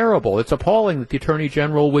just terrible. It's appalling that the Attorney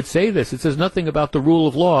General would say this. It says nothing about the rule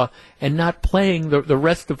of law, and not playing the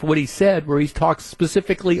rest of what he said where he talks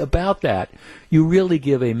specifically about that. You really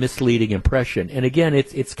give a misleading impression. And again,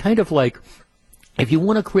 it's kind of like, if you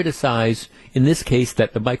want to criticize, in this case,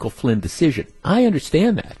 the Michael Flynn decision, I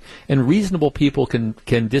understand that. And reasonable people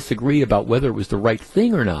can disagree about whether it was the right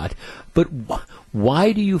thing or not. But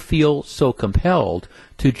why do you feel so compelled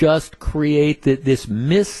to just create this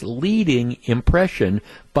misleading impression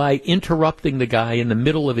by interrupting the guy in the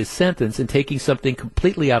middle of his sentence and taking something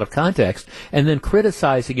completely out of context and then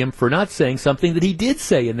criticizing him for not saying something that he did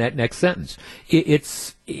say in that next sentence?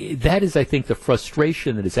 That is, I think, the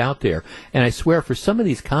frustration that is out there. And I swear, for some of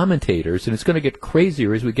these commentators, and it's going to get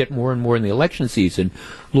crazier as we get more and more in the election season,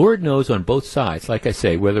 Lord knows on both sides, like I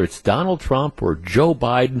say, whether it's Donald Trump or Joe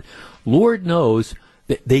Biden, Lord knows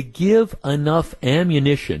that they give enough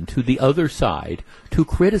ammunition to the other side to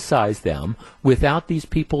criticize them without these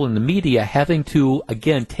people in the media having to,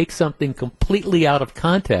 again, take something completely out of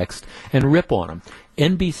context and rip on them.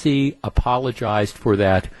 NBC apologized for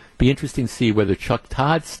that. Be interesting to see whether Chuck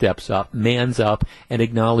Todd steps up, mans up, and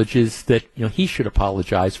acknowledges that he should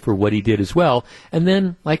apologize for what he did as well. And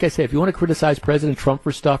then, like I say, if you want to criticize President Trump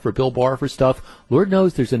for stuff or Bill Barr for stuff, Lord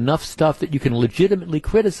knows there's enough stuff that you can legitimately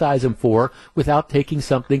criticize him for without taking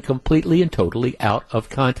something completely and totally out of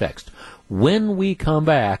context. When we come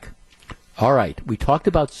back, all right, we talked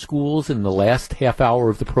about schools in the last half hour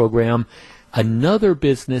of the program. another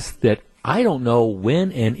business that I don't know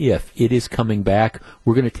when and if it is coming back.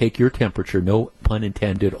 We're going to take your temperature, no pun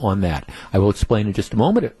intended, on that. I will explain in just a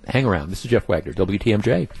moment. Hang around. This is Jeff Wagner,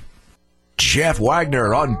 WTMJ. Jeff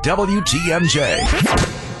Wagner on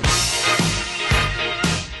WTMJ.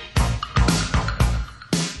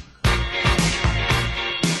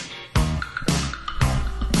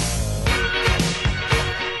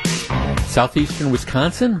 Southeastern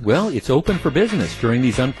Wisconsin, well, it's open for business during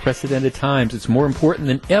these unprecedented times. It's more important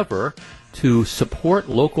than ever to support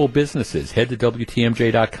local businesses. Head to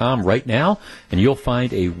WTMJ.com right now, and you'll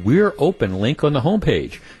find a We're Open link on the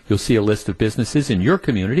homepage. You'll see a list of businesses in your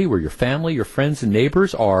community where your family, your friends, and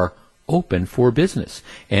neighbors are open for business.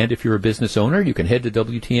 And if you're a business owner, you can head to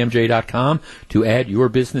WTMJ.com to add your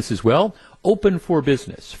business as well. Open for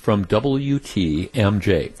Business from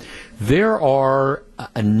WTMJ. There are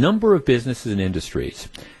a number of businesses and industries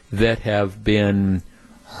that have been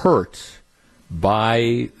hurt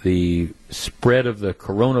by the spread of the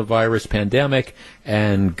coronavirus pandemic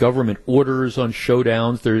and government orders on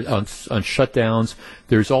shutdowns.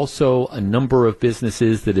 There's also a number of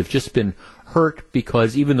businesses that have just been hurt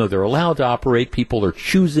because even though they're allowed to operate, people are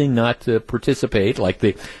choosing not to participate, like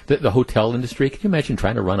the hotel industry. Can you imagine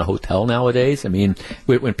trying to run a hotel nowadays? I mean,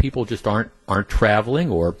 when people just aren't traveling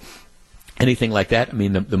or anything like that. I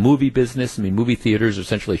mean, the movie business, movie theaters are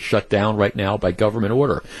essentially shut down right now by government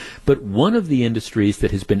order. But one of the industries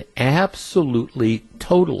that has been absolutely,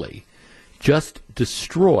 totally just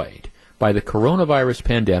destroyed by the coronavirus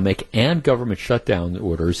pandemic and government shutdown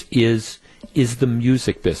orders is the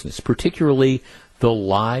music business, particularly the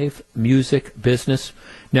live music business.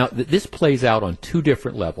 Now, this plays out on two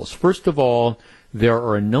different levels. First of all, there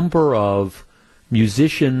are a number of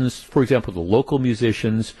musicians, for example, the local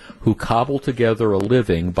musicians who cobble together a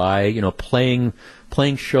living by, playing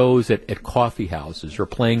shows at coffee houses or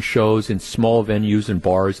playing shows in small venues and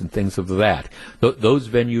bars and things of that. Those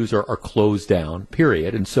venues are closed down,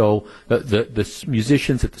 period. And so the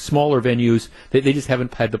musicians at the smaller venues, they just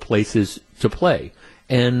haven't had the places to play.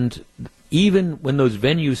 And even when those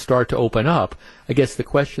venues start to open up, I guess the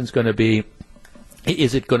question's going to be,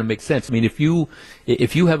 is it going to make sense? I mean, if you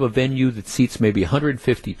have a venue that seats maybe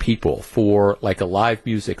 150 people for like a live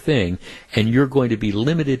music thing, and you're going to be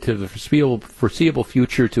limited to the foreseeable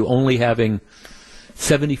future to only having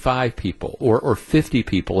 75 people or 50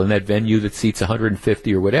 people in that venue that seats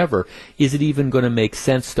 150 or whatever, is it even going to make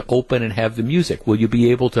sense to open and have the music? Will you be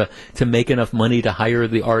able to make enough money to hire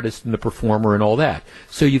the artist and the performer and all that?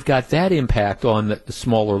 So you've got that impact on the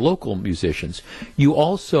smaller local musicians. You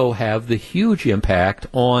also have the huge impact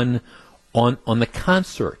on the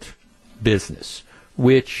concert business,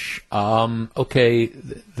 which,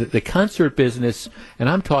 the concert business, and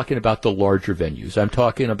I'm talking about the larger venues. I'm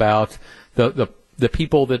talking about the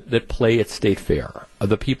people that play at State Fair,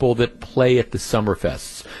 the people that play at the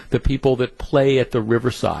Summerfests, the people that play at the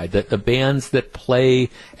Riverside, the bands that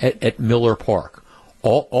play at Miller Park,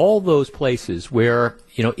 all those places where,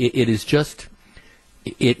 it is just,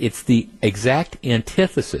 it's the exact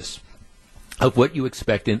antithesis of what you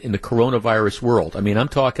expect in the coronavirus world. I mean, I'm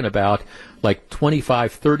talking about like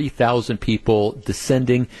 25, 30,000 people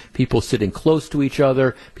descending, people sitting close to each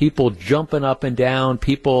other, people jumping up and down,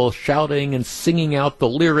 people shouting and singing out the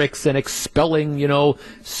lyrics and expelling,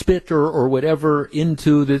 spit or whatever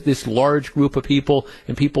into this large group of people,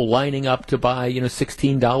 and people lining up to buy,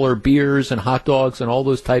 $16 beers and hot dogs and all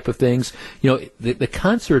those type of things. The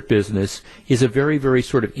concert business is a very, very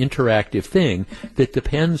sort of interactive thing that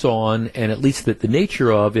depends on, and at least the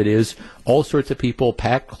nature of it is, all sorts of people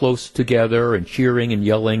packed close together and cheering and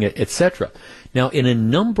yelling, etc. Now, in a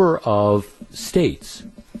number of states,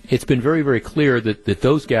 it's been very, very clear that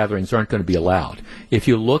those gatherings aren't going to be allowed. If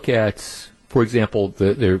you look at, for example,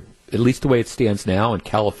 at least the way it stands now in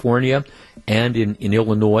California and in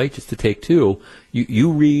Illinois, just to take two,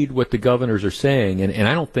 you read what the governors are saying, and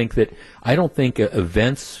I don't think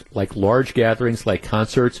events like large gatherings like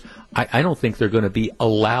concerts, I don't think they're going to be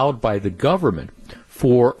allowed by the government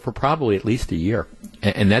for probably at least a year.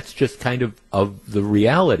 And that's just kind of the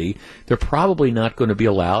reality. They're probably not going to be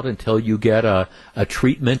allowed until you get a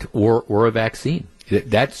treatment or a vaccine.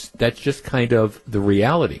 That's just kind of the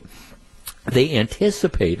reality. They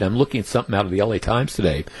anticipate, I'm looking at something out of the LA Times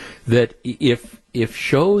today, that if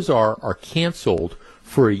shows are canceled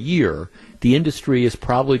for a year, the industry is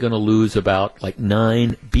probably going to lose about like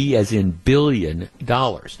 $9 as in billion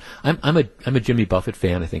dollars. I'm a Jimmy Buffett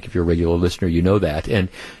fan. I think if you're a regular listener, you know that. And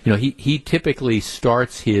he typically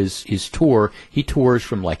starts his tour. He tours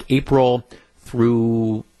from like April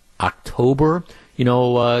through October.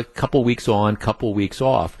 a couple weeks on, couple weeks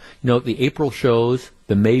off. The April shows,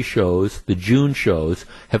 the May shows, the June shows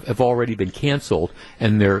have already been canceled,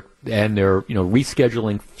 and they're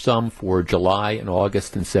rescheduling some for July and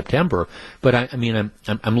August and September. But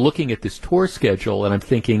I'm looking at this tour schedule and I'm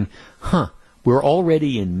thinking, we're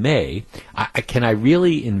already in May. Can I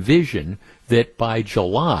really envision that by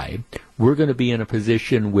July we're going to be in a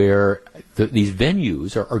position where these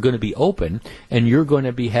venues are going to be open, and you're going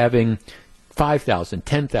to be having 5,000,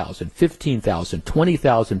 10,000, 15,000,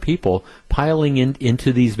 20,000 people piling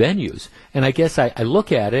into these venues? And I guess I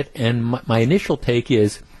look at it, and my initial take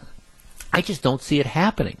is, I just don't see it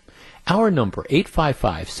happening. Our number,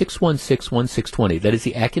 855-616-1620. That is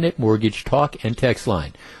the Acunet Mortgage talk and text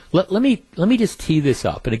line. Let me just tee this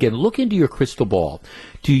up. And again, look into your crystal ball.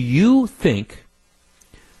 Do you think,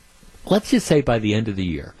 let's just say by the end of the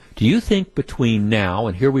year, do you think between now,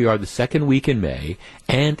 and here we are the second week in May,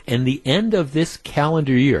 and the end of this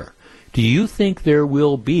calendar year, do you think there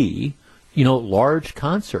will be, large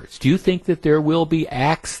concerts? Do you think that there will be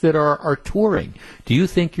acts that are touring? Do you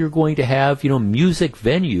think you're going to have, music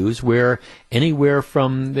venues where anywhere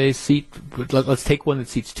from let's take one that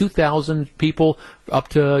seats 2,000 people up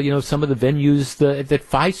to, some of the venues that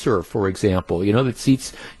Pfizer, for example, that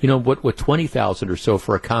seats, what 20,000 or so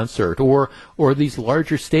for a concert, or these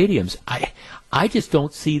larger stadiums? I just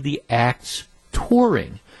don't see the acts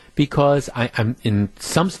touring, because I'm in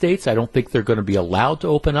some states, I don't think they're going to be allowed to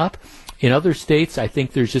open up. In other states, I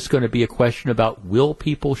think there's just going to be a question about, will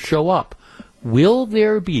people show up? Will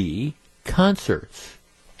there be concerts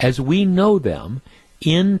as we know them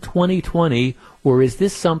in 2020, or is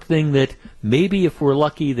this something that maybe if we're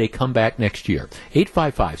lucky they come back next year?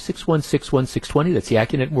 855-616-1620, that's the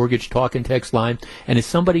Acunet Mortgage talk and text line. And as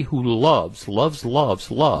somebody who loves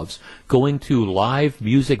going to live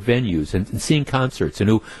music venues and seeing concerts, and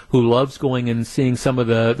who loves going and seeing some of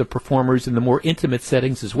the performers in the more intimate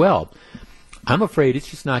settings as well, I'm afraid it's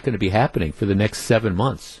just not going to be happening for the next 7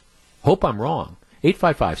 months. Hope I'm wrong.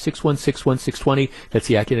 855-616-1620. That's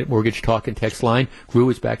the Acunet Mortgage talk and text line. Gru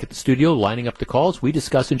is back at the studio lining up the calls. We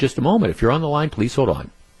discuss in just a moment. If you're on the line, please hold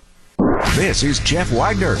on. This is Jeff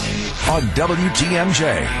Wagner on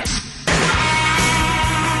WTMJ.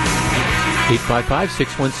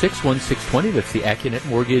 855-616-1620. That's the Acunet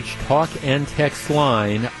Mortgage talk and text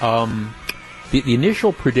line. The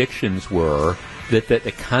initial predictions were that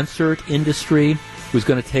the concert industry was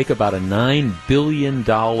going to take about a $9 billion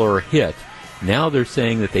hit. Now they're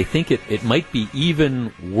saying that they think it might be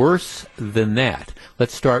even worse than that.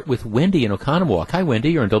 Let's start with Wendy in Oconomowoc. Hi,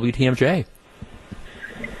 Wendy. You're on WTMJ.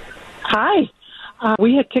 Hi.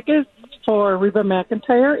 We had tickets for Reba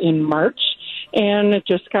McEntire in March, and it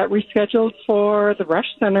just got rescheduled for the Rush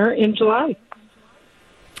Center in July.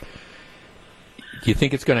 Do you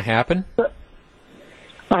think it's going to happen?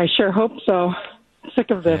 I sure hope so.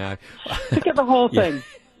 Sick of this. Yeah. Sick of the whole thing.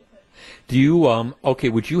 Do you,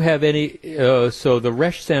 would you have any, so the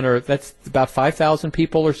Rush Center, that's about 5,000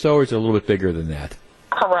 people or so, or is it a little bit bigger than that?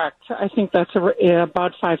 Correct. I think that's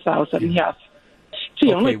about 5,000, yes. It's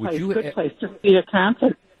the only good place to see a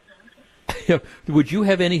concert. Would you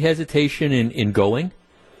have any hesitation in going?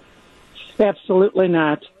 Absolutely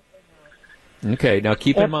not. Okay, now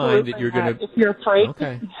keep in mind that you're going to... If you're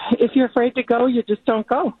afraid to go, you just don't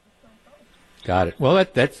go. Got it. Well,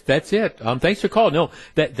 that's it. Thanks for calling. No,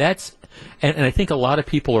 that's and I think a lot of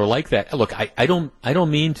people are like that. Look, I don't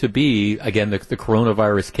mean to be again the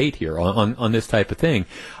coronavirus Kate here on this type of thing.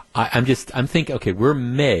 I'm thinking, okay, we're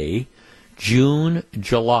May, June,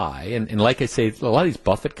 July, and like I say, a lot of these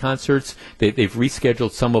Buffett concerts they've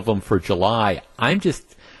rescheduled some of them for July. I'm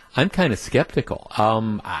kind of skeptical.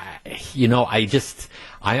 I'm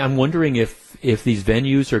wondering if these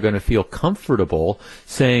venues are going to feel comfortable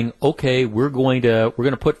saying, okay, we're going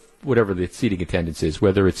to put whatever the seating attendance is,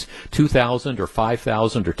 whether it's 2,000 or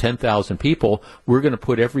 5,000 or 10,000 people, we're going to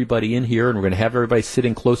put everybody in here, and we're going to have everybody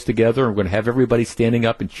sitting close together, and we're going to have everybody standing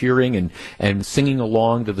up and cheering and singing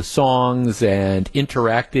along to the songs and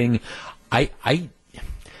interacting. I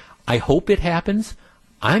hope it happens.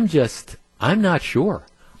 I'm not sure.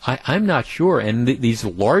 I'm not sure. And these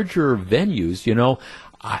larger venues,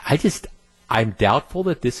 I'm doubtful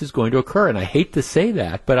that this is going to occur, and I hate to say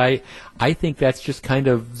that, but I think that's just kind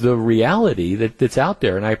of the reality that's out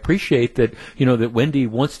there. And I appreciate that, that Wendy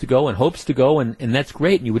wants to go and hopes to go, and that's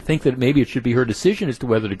great. And you would think that maybe it should be her decision as to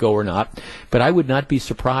whether to go or not. But I would not be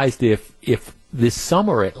surprised if this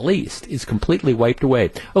summer at least is completely wiped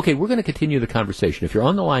away. Okay, we're going to continue the conversation. If you're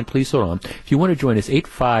on the line, please hold on. If you want to join us,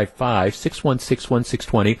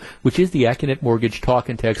 855-616-1620, which is the Acunet Mortgage talk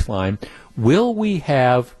and text line. Will we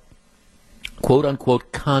have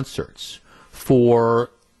quote-unquote concerts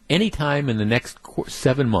for any time in the next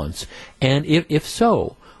 7 months? And if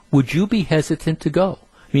so, would you be hesitant to go?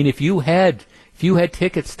 I mean, if you had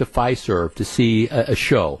tickets to Fiserv to see a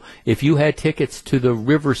show, if you had tickets to the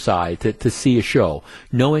Riverside to see a show,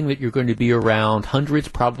 knowing that you're going to be around hundreds,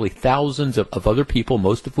 probably thousands of other people,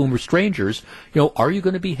 most of whom are strangers, are you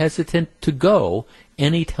going to be hesitant to go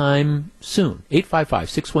anytime soon?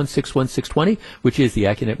 855-616-1620, which is the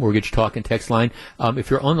Accunet Mortgage Talk and Text line. If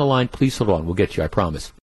you're on the line, please hold on. We'll get you, I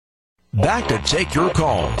promise. Back to take your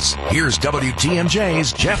calls. Here's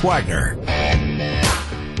WTMJ's Jeff Wagner.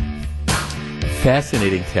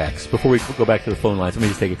 Fascinating text. Before we go back to the phone lines, let me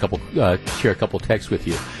just take share a couple texts with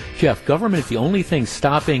you. Jeff, government is the only thing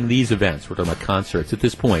stopping these events. We're talking about concerts at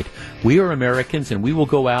this point. We are Americans, and we will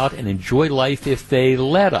go out and enjoy life if they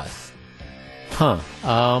let us.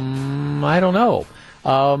 I don't know.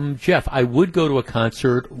 Jeff, I would go to a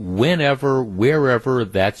concert whenever, wherever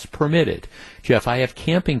that's permitted. Jeff, I have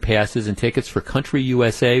camping passes and tickets for Country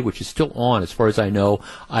USA, which is still on as far as I know.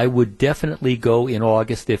 I would definitely go in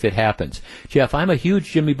August if it happens. Jeff, I'm a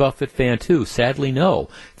huge Jimmy Buffett fan too. Sadly, no.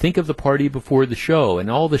 Think of the party before the show and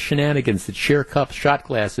all the shenanigans that share cups, shot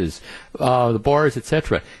glasses, the bars,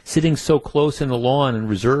 etc. Sitting so close in the lawn and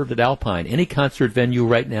reserved at Alpine. Any concert venue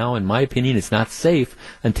right now, in my opinion, is not safe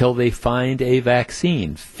until they find a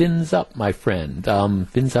vaccine. Fins up, my friend.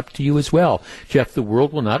 Fins up to you as well. Jeff, the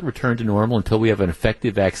world will not return to normal until we have an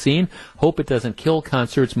effective vaccine. Hope it doesn't kill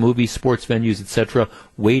concerts, movies, sports venues, etc.,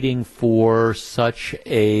 waiting for such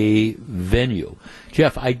a venue.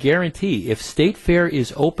 Jeff, I guarantee if State Fair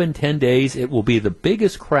is open 10 days, it will be the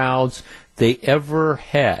biggest crowds they ever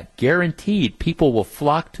had. Guaranteed. People will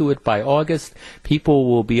flock to it by August. People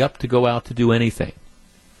will be up to go out to do anything.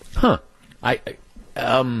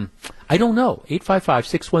 I don't know.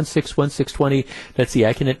 855-616-1620. That's the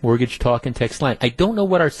Accunet Mortgage Talk and Text line. I don't know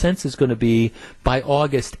what our sense is going to be by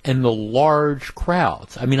August and the large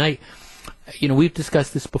crowds. I mean, we've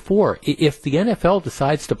discussed this before. If the NFL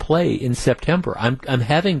decides to play in September, I'm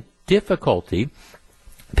having difficulty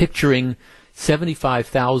picturing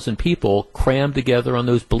 75,000 people crammed together on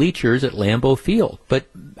those bleachers at Lambeau Field. But,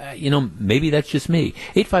 maybe that's just me.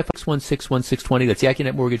 855-616-1620. That's the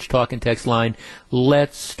Accunet Mortgage Talk and Text line.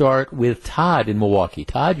 Let's start with Todd in Milwaukee.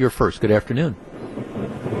 Todd, you're first. Good afternoon.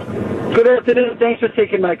 Good afternoon. Thanks for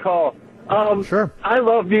taking my call. Sure. I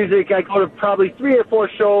love music. I go to probably 3 or 4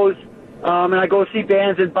 shows, and I go see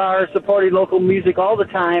bands in bars supporting local music all the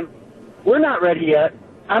time. We're not ready yet.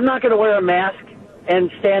 I'm not going to wear a mask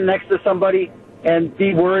and stand next to somebody and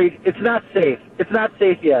be worried. It's not safe. It's not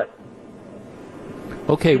safe yet.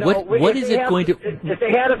 Okay, what is it going to... If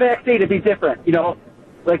they had a vaccine, it'd be different,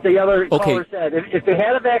 like the other caller said. If they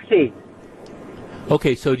had a vaccine.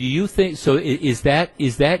 Okay, so do you think... So is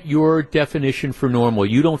that your definition for normal?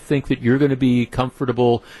 You don't think that you're going to be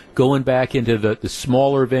comfortable going back into the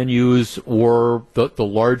smaller venues or the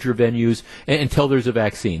larger venues until there's a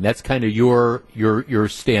vaccine? That's kind of your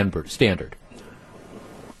standard.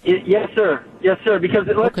 Yes, sir. Yes, sir. Because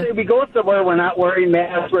let's say we go somewhere, we're not wearing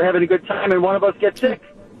masks, we're having a good time, and one of us gets sick,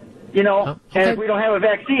 and if we don't have a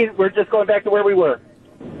vaccine, we're just going back to where we were.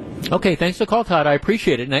 Okay, thanks for the call, Todd. I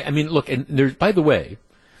appreciate it. And I mean, look, and there's, by the way,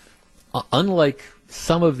 unlike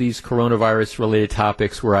some of these coronavirus-related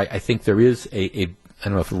topics where I think there is I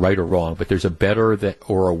don't know if right or wrong, but there's a better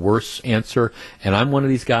or a worse answer. And I'm one of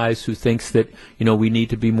these guys who thinks that, we need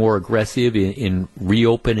to be more aggressive in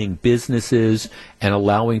reopening businesses and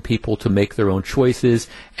allowing people to make their own choices.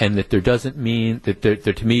 And that there doesn't mean that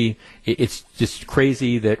to me, it's just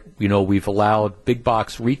crazy that, we've allowed big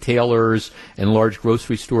box retailers and large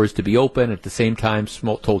grocery stores to be open at the same time,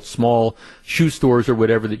 told small shoe stores or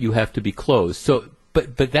whatever that you have to be closed. So,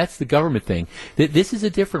 but that's the government thing. This is a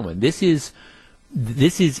different one. This is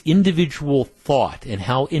individual thought and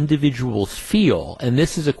how individuals feel. And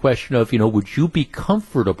this is a question of, would you be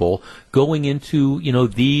comfortable going into,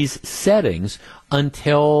 these settings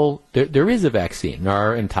until there is a vaccine?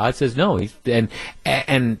 And Todd says no.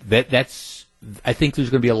 And that's, I think there's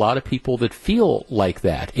going to be a lot of people that feel like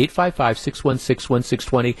that.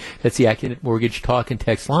 855-616-1620. That's the Accunet Mortgage Talk and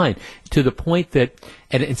Text line. To the point that,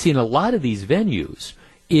 and see, in a lot of these venues,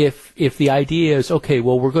 if the idea is, okay,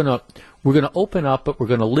 well, we're going to open up, but we're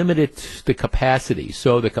going to limit it to the capacity.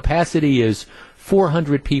 So the capacity is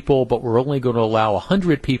 400 people, but we're only going to allow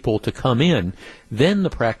 100 people to come in, then the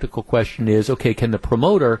practical question is, okay, can the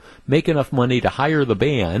promoter make enough money to hire the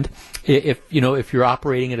band if you're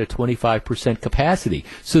operating at a 25% capacity?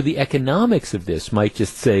 So the economics of this might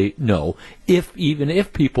just say no, even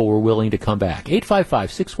if people were willing to come back.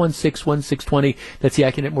 855-616-1620, that's the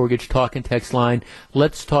Acunet Mortgage Talk and Text line.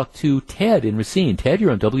 Let's talk to Ted in Racine. Ted,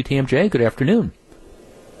 you're on WTMJ. Good afternoon.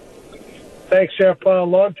 Thanks, Jeff.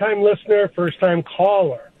 Long-time listener, first-time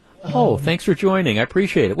caller. Oh, thanks for joining. I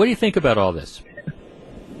appreciate it. What do you think about all this?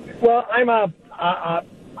 Well, I'm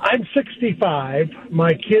 65.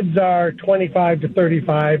 My kids are 25 to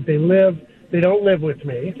 35. They don't live with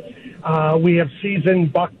me. We have season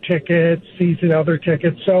buck tickets, season other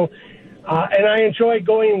tickets. So, and I enjoy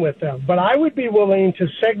going with them. But I would be willing to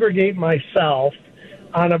segregate myself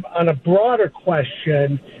on a broader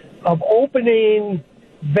question of opening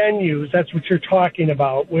venues, that's what you're talking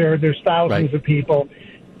about, where there's thousands of people,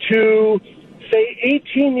 to, say,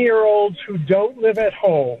 18-year-olds who don't live at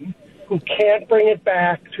home, who can't bring it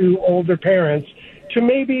back to older parents, to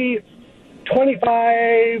maybe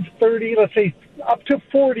 25, 30, let's say up to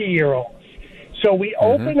 40-year-olds. So we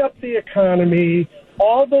open up the economy,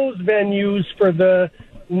 all those venues for the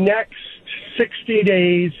next 60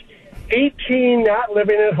 days, 18 not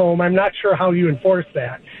living at home, I'm not sure how you enforce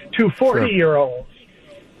that, to 40-year-olds.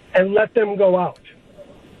 And let them go out.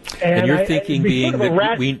 And your thinking being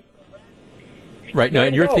that right now,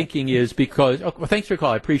 and your thinking is because. Oh, well, thanks for your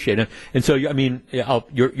call. I appreciate it. And so,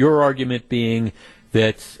 your argument being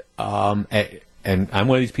that, and I'm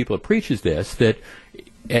one of these people that preaches this, that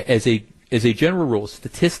as a general rule,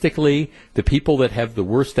 statistically, the people that have the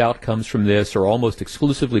worst outcomes from this are almost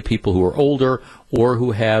exclusively people who are older or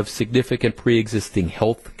who have significant pre-existing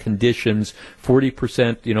health conditions,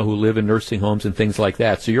 40%, who live in nursing homes and things like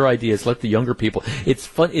that. So your idea is let the younger people. It's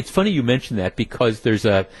funny you mention that because there's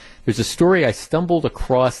a story I stumbled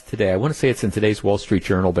across today. I want to say it's in today's Wall Street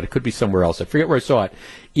Journal, but it could be somewhere else. I forget where I saw it.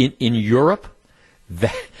 In Europe,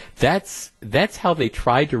 that's how they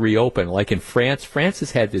tried to reopen. Like in France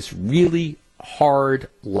has had this really hard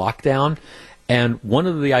lockdown, and one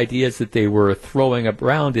of the ideas that they were throwing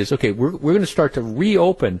around is, okay, we're going to start to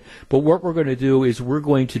reopen, but what we're going to do is we're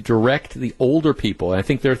going to direct the older people, and I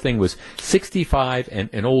think their thing was 65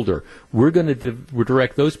 and older. We're going to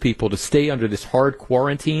direct those people to stay under this hard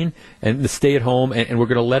quarantine and to stay at home, and we're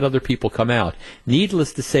going to let other people come out.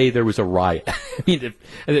 Needless to say, there was a riot. I mean,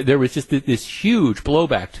 there was just this huge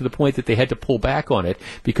blowback to the point that they had to pull back on it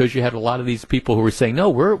because you had a lot of these people who were saying, no,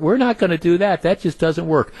 we're not going to do that. That just doesn't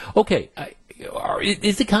work. Okay,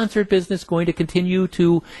 is the concert business going to continue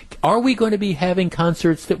to, are we going to be having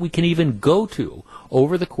concerts that we can even go to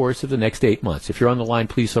over the course of the next 8 months? If you're on the line,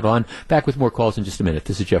 please hold on. Back with more calls in just a minute.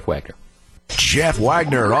 This is Jeff Wagner. Jeff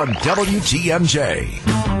Wagner on WTMJ.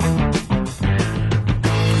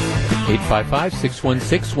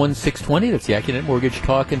 855-616-1620. That's the Acunet Mortgage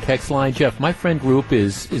Talk and Text line. Jeff, my friend group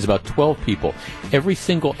is about 12 people. Every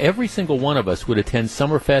single one of us would attend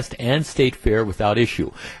Summerfest and State Fair without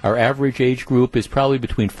issue. Our average age group is probably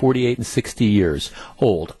between 48 and 60 years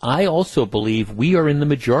old. I also believe we are in the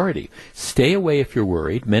majority. Stay away if you're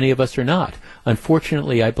worried. Many of us are not.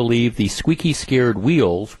 Unfortunately, I believe the squeaky scared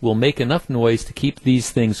wheels will make enough noise to keep these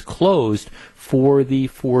things closed for the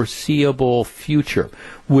foreseeable future.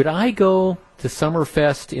 Would I go to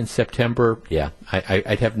Summerfest in September? Yeah,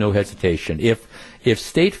 I'd have no hesitation. If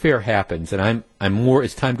State Fair happens, and I'm more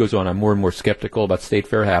as time goes on, I'm more and more skeptical about State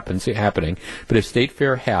Fair happening. But if State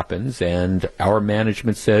Fair happens, and our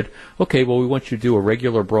management said, okay, well, we want you to do a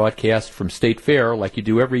regular broadcast from State Fair like you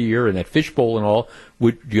do every year in that fishbowl and all,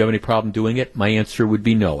 do you have any problem doing it? My answer would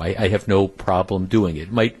be no. I have no problem doing it.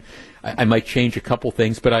 I might change a couple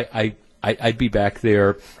things, but I'd be back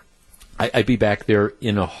there. I'd be back there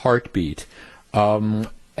in a heartbeat.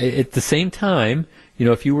 At the same time,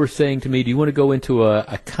 if you were saying to me, do you want to go into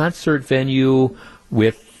a concert venue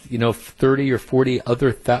with 30 or 40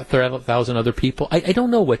 other thousand other people? I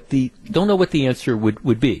don't know what the answer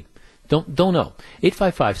would be. Don't know.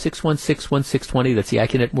 855-616-1620. That's the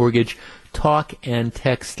Acunet Mortgage Talk and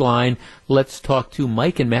Text line. Let's talk to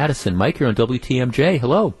Mike in Madison. Mike, you're on WTMJ.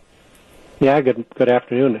 Hello. Yeah, good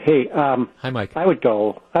afternoon. Hey, hi, Mike. I would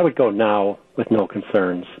go now with no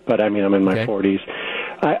concerns, but I'm in my 40s.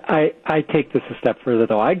 I take this a step further,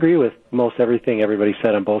 though. I agree with most everything everybody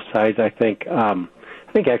said on both sides. I think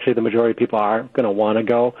actually the majority of people are going to want to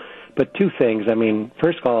go, But two things. I mean,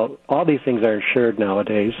 first of all these things are insured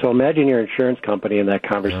nowadays. So imagine your insurance company in that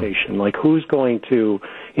conversation. Like, who's going to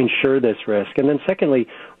insure this risk? And then secondly,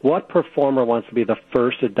 what performer wants to be the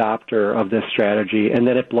first adopter of this strategy, and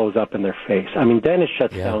then it blows up in their face? I mean, Dennis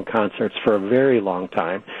shuts down concerts for a very long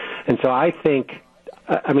time. And so I think,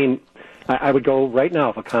 I would go right now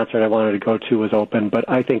if a concert I wanted to go to was open, but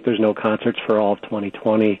I think there's no concerts for all of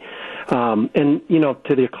 2020. And,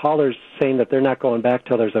 to the callers saying that they're not going back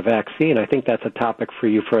till there's a vaccine, I think that's a topic for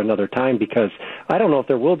you for another time, because I don't know if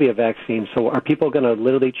there will be a vaccine. So are people going to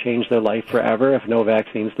literally change their life forever if no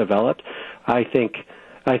vaccine's developed? I think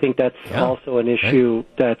that's also an issue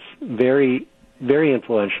that's very, very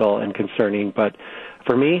influential and concerning. But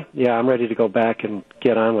for me, I'm ready to go back and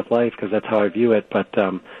get on with life because that's how I view it. But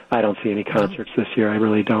I don't see any concerts this year. I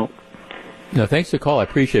really don't. No, thanks for the call. I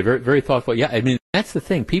appreciate it. Very, very thoughtful. Yeah, I mean, that's the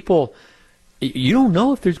thing. People, you don't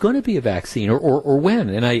know if there's going to be a vaccine or when.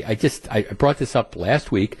 And I brought this up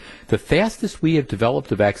last week. The fastest we have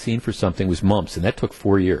developed a vaccine for something was mumps, and that took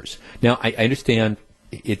 4 years. Now, I understand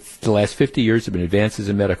it's the last 50 years have been advances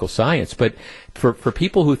in medical science, but for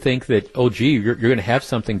people who think that, you're going to have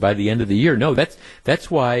something by the end of the year, no,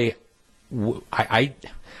 that's why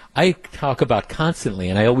I talk about constantly,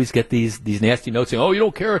 and I always get these nasty notes saying, you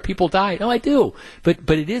don't care if people die. No, I do. But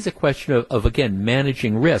it is a question of again,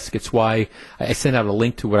 managing risk. It's why I sent out a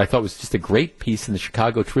link to what I thought was just a great piece in the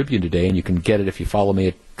Chicago Tribune today, and you can get it if you follow me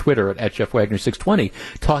at Twitter at Jeff Wagner 620,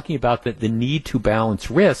 talking about the need to balance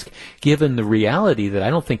risk, given the reality that I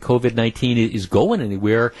don't think COVID-19 is going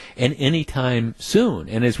anywhere and anytime soon.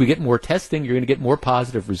 And as we get more testing, you're going to get more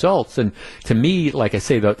positive results. And to me, like I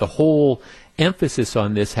say, the whole emphasis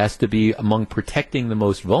on this has to be among protecting the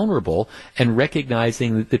most vulnerable and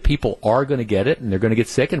recognizing that people are going to get it and they're going to get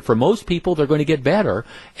sick. And for most people, they're going to get better.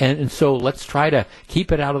 And so let's try to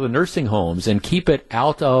keep it out of the nursing homes and keep it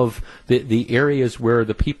out of the areas where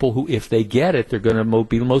the people who, if they get it, they're going to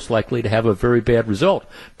be most likely to have a very bad result.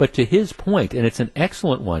 But to his point, and it's an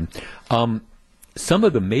excellent one, some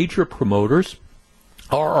of the major promoters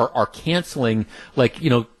are canceling,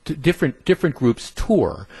 different groups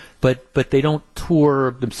tour, but they don't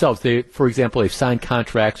tour themselves. They, for example, they've signed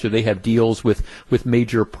contracts or they have deals with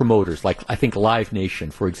major promoters. Like I think Live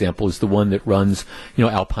Nation, for example, is the one that runs,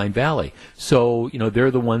 Alpine Valley. So,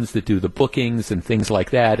 they're the ones that do the bookings and things like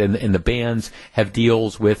that. And the bands have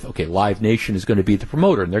deals with, Live Nation is going to be the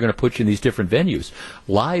promoter and they're going to put you in these different venues.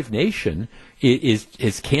 Live Nation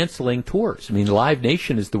is canceling tours. I mean, Live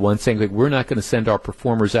Nation is the one saying, we're not going to send our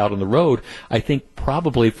performers out on the road. I think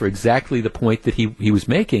probably for exactly the point that he was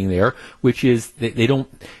making there, which is that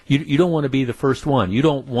you don't want to be the first one. You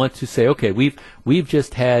don't want to say, we've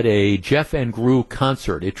just had a Jeff and Gru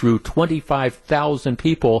concert. It drew 25,000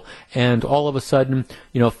 people, and all of a sudden,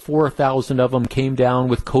 4,000 of them came down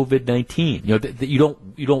with COVID-19. You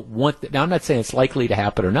don't want that. Now, I'm not saying it's likely to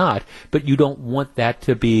happen or not, but you don't want that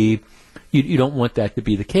to be. You don't want that to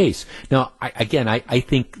be the case. Now, I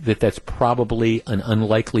think that's probably an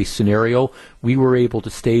unlikely scenario. We were able to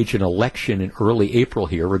stage an election in early April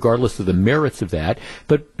here, regardless of the merits of that,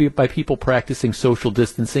 but by people practicing social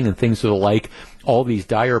distancing and things of the like, all these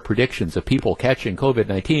dire predictions of people catching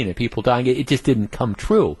COVID-19 and people dying, it just didn't come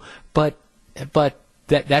true. But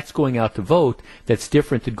that's going out to vote. That's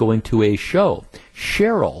different than going to a show.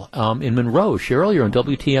 Cheryl in Monroe. Cheryl, you're on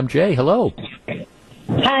WTMJ. Hello.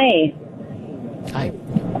 Hi.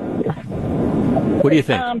 What do you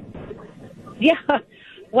think?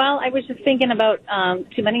 Well, I was just thinking about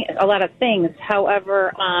a lot of things.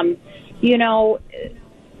 However,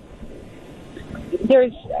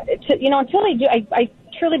 there's, until we do, I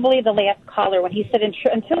truly believe the last caller when he said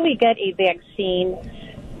until we get a vaccine,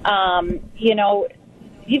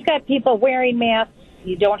 you've got people wearing masks.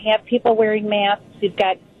 You don't have people wearing masks. You've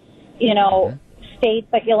got, states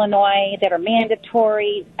like Illinois that are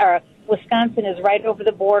mandatory. Wisconsin is right over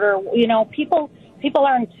the border. People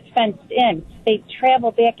aren't fenced in. They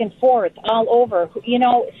travel back and forth all over.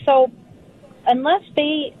 So unless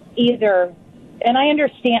they either, and I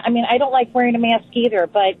understand. I mean, I don't like wearing a mask either,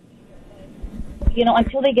 but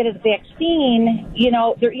until they get a vaccine,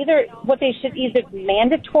 they're either they should either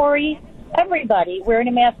mandatory everybody wearing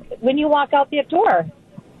a mask when you walk out the door.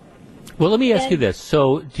 Well, let me ask you this.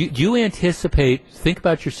 So do you anticipate, think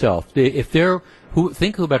about yourself,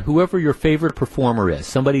 think about whoever your favorite performer is,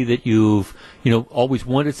 somebody that you've, always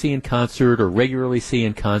wanted to see in concert or regularly see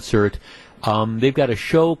in concert. They've got a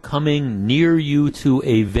show coming near you to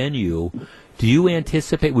a venue. Do you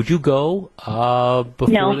anticipate, would you go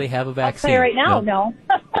before they have a vaccine? I'll say right now, no.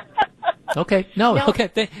 Okay. No. Okay.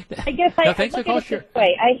 I guess I look at it this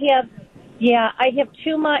way. I have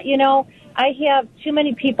too much, I have too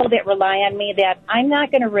many people that rely on me that I'm not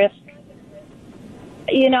going to risk.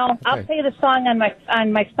 You know, I'll play the song on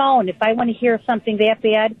my phone if I want to hear something that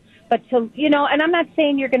bad. But and I'm not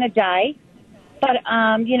saying you're going to die, but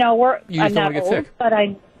I'm not old, but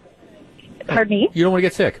I. Pardon me. You don't want to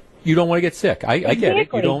get sick. You don't want to get sick. I get it.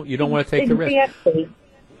 You don't want to take the risk.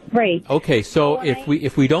 Right. Okay, so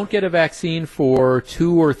if we don't get a vaccine for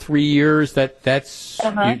 2 or 3 years, that's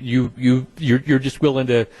you're just willing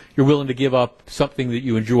to give up something that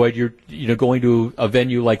you enjoyed. You're going to a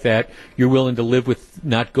venue like that. You're willing to live with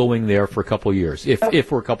not going there for a couple of years,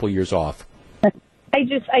 if we're a couple of years off.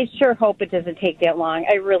 I sure hope it doesn't take that long.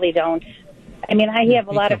 I really don't. I mean, I have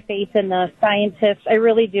a lot of faith in the scientists. I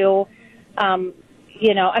really do. And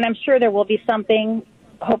I'm sure there will be something,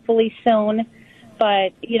 hopefully soon.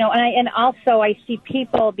 But, and also I see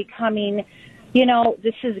people becoming,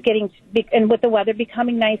 this is getting, and with the weather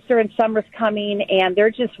becoming nicer and summer's coming, and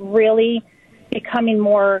they're just really becoming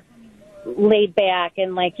more laid back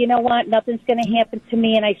and like, you know what, nothing's going to happen to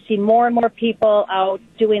me. And I see more and more people out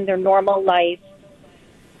doing their normal life.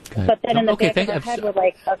 Okay. But then in the back of their head, we're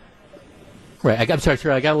like, right. I'm sorry,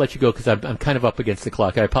 sir. I got to let you go because I'm kind of up against the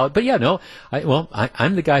clock. I apologize. But yeah, no.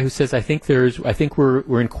 I'm the guy who says I think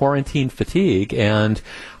we're in quarantine fatigue, and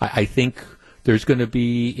I think there's going to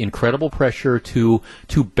be incredible pressure to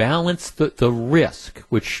balance the risk,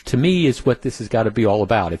 which to me is what this has got to be all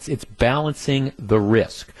about. It's balancing the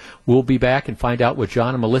risk. We'll be back and find out what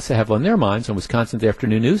John and Melissa have on their minds on Wisconsin's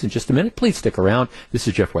Afternoon News in just a minute. Please stick around. This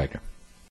is Jeff Wagner.